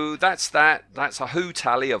 So that's that. That's a Who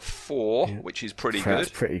tally of 4, which is pretty good. That's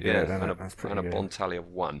pretty good, yeah, and a Bond tally of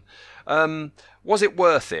 1. Was it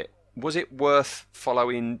worth it? Was it worth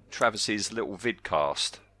following Travis's little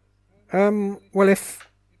vidcast? Well, if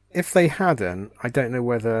they hadn't, I don't know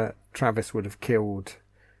whether Travis would have killed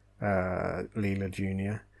Leela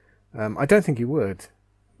Jr. I don't think he would.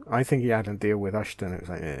 I think he had a deal with Ushton. It was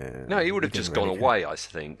like, no, he would have just gone away, I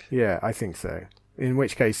think. Yeah, I think so. In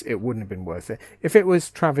which case, it wouldn't have been worth it. If it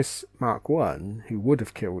was Travis Mark I who would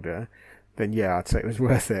have killed her, then yeah, I'd say it was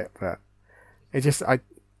worth it. But it just, I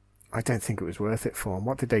don't think it was worth it for them.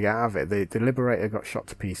 What did they get out of it? The Liberator got shot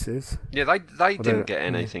to pieces. Yeah, they didn't get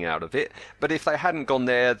anything out of it. But if they hadn't gone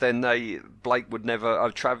there, then Blake would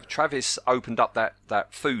never. Travis opened up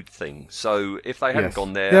that food thing. So if they hadn't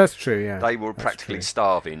gone there, that's true. Yeah, they were practically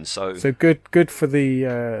starving. So good for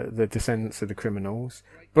the descendants of the criminals.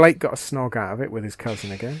 Blake got a snog out of it with his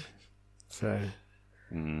cousin again. So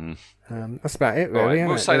that's about it, really. Right,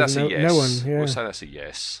 we'll say that's a yes. No one, We'll say that's a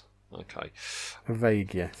yes. Okay. A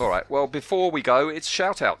vague yes. All right. Well, before we go, it's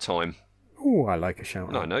shout-out time. Oh, I like a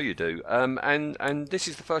shout-out. No, I know you do. And this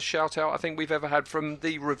is the first shout-out I think we've ever had from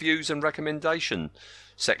the reviews and recommendation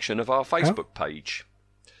section of our Facebook page.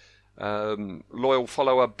 Loyal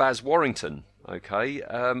follower Baz Warrington,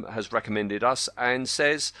 has recommended us and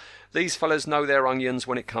says, these fellas know their onions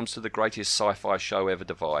when it comes to the greatest sci-fi show ever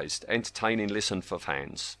devised. Entertaining listen for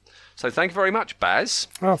fans. So thank you very much, Baz.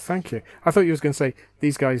 Oh, thank you. I thought you was going to say,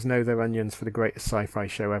 these guys know their onions for the greatest sci-fi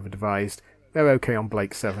show ever devised. They're okay on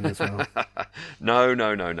Blake 7 as well. No.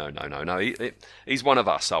 He's one of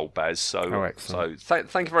us, old Baz. So,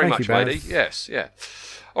 thank you very much, lady. Yes, yeah.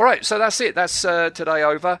 All right, so that's it. That's today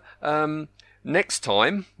over. Next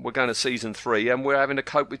time, we're going to season 3, and we're having to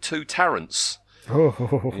cope with 2 Tarrants.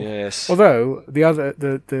 Oh, yes. Although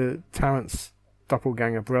the Tarrant's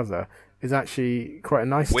doppelganger brother is actually quite a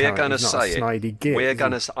nice. We're going to say it.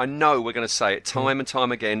 Git, I know we're going to say it time and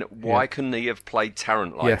time again. Why couldn't he have played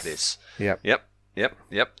Tarrant like this? Yep.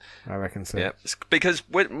 I reckon so. Yep. Because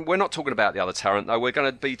we're not talking about the other Tarrant though. We're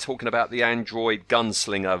going to be talking about the android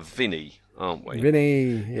gunslinger Vinny, aren't we?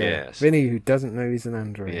 Vinny, yes. Vinny, who doesn't know he's an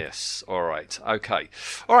android. Yes. All right. Okay.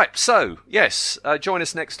 All right. So yes, join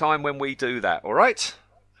us next time when we do that. All right.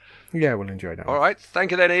 Yeah, we'll enjoy that. All right.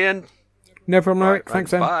 Thank you then, Ian. No problem, Eric.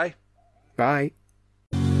 Thanks, then. Bye. Bye.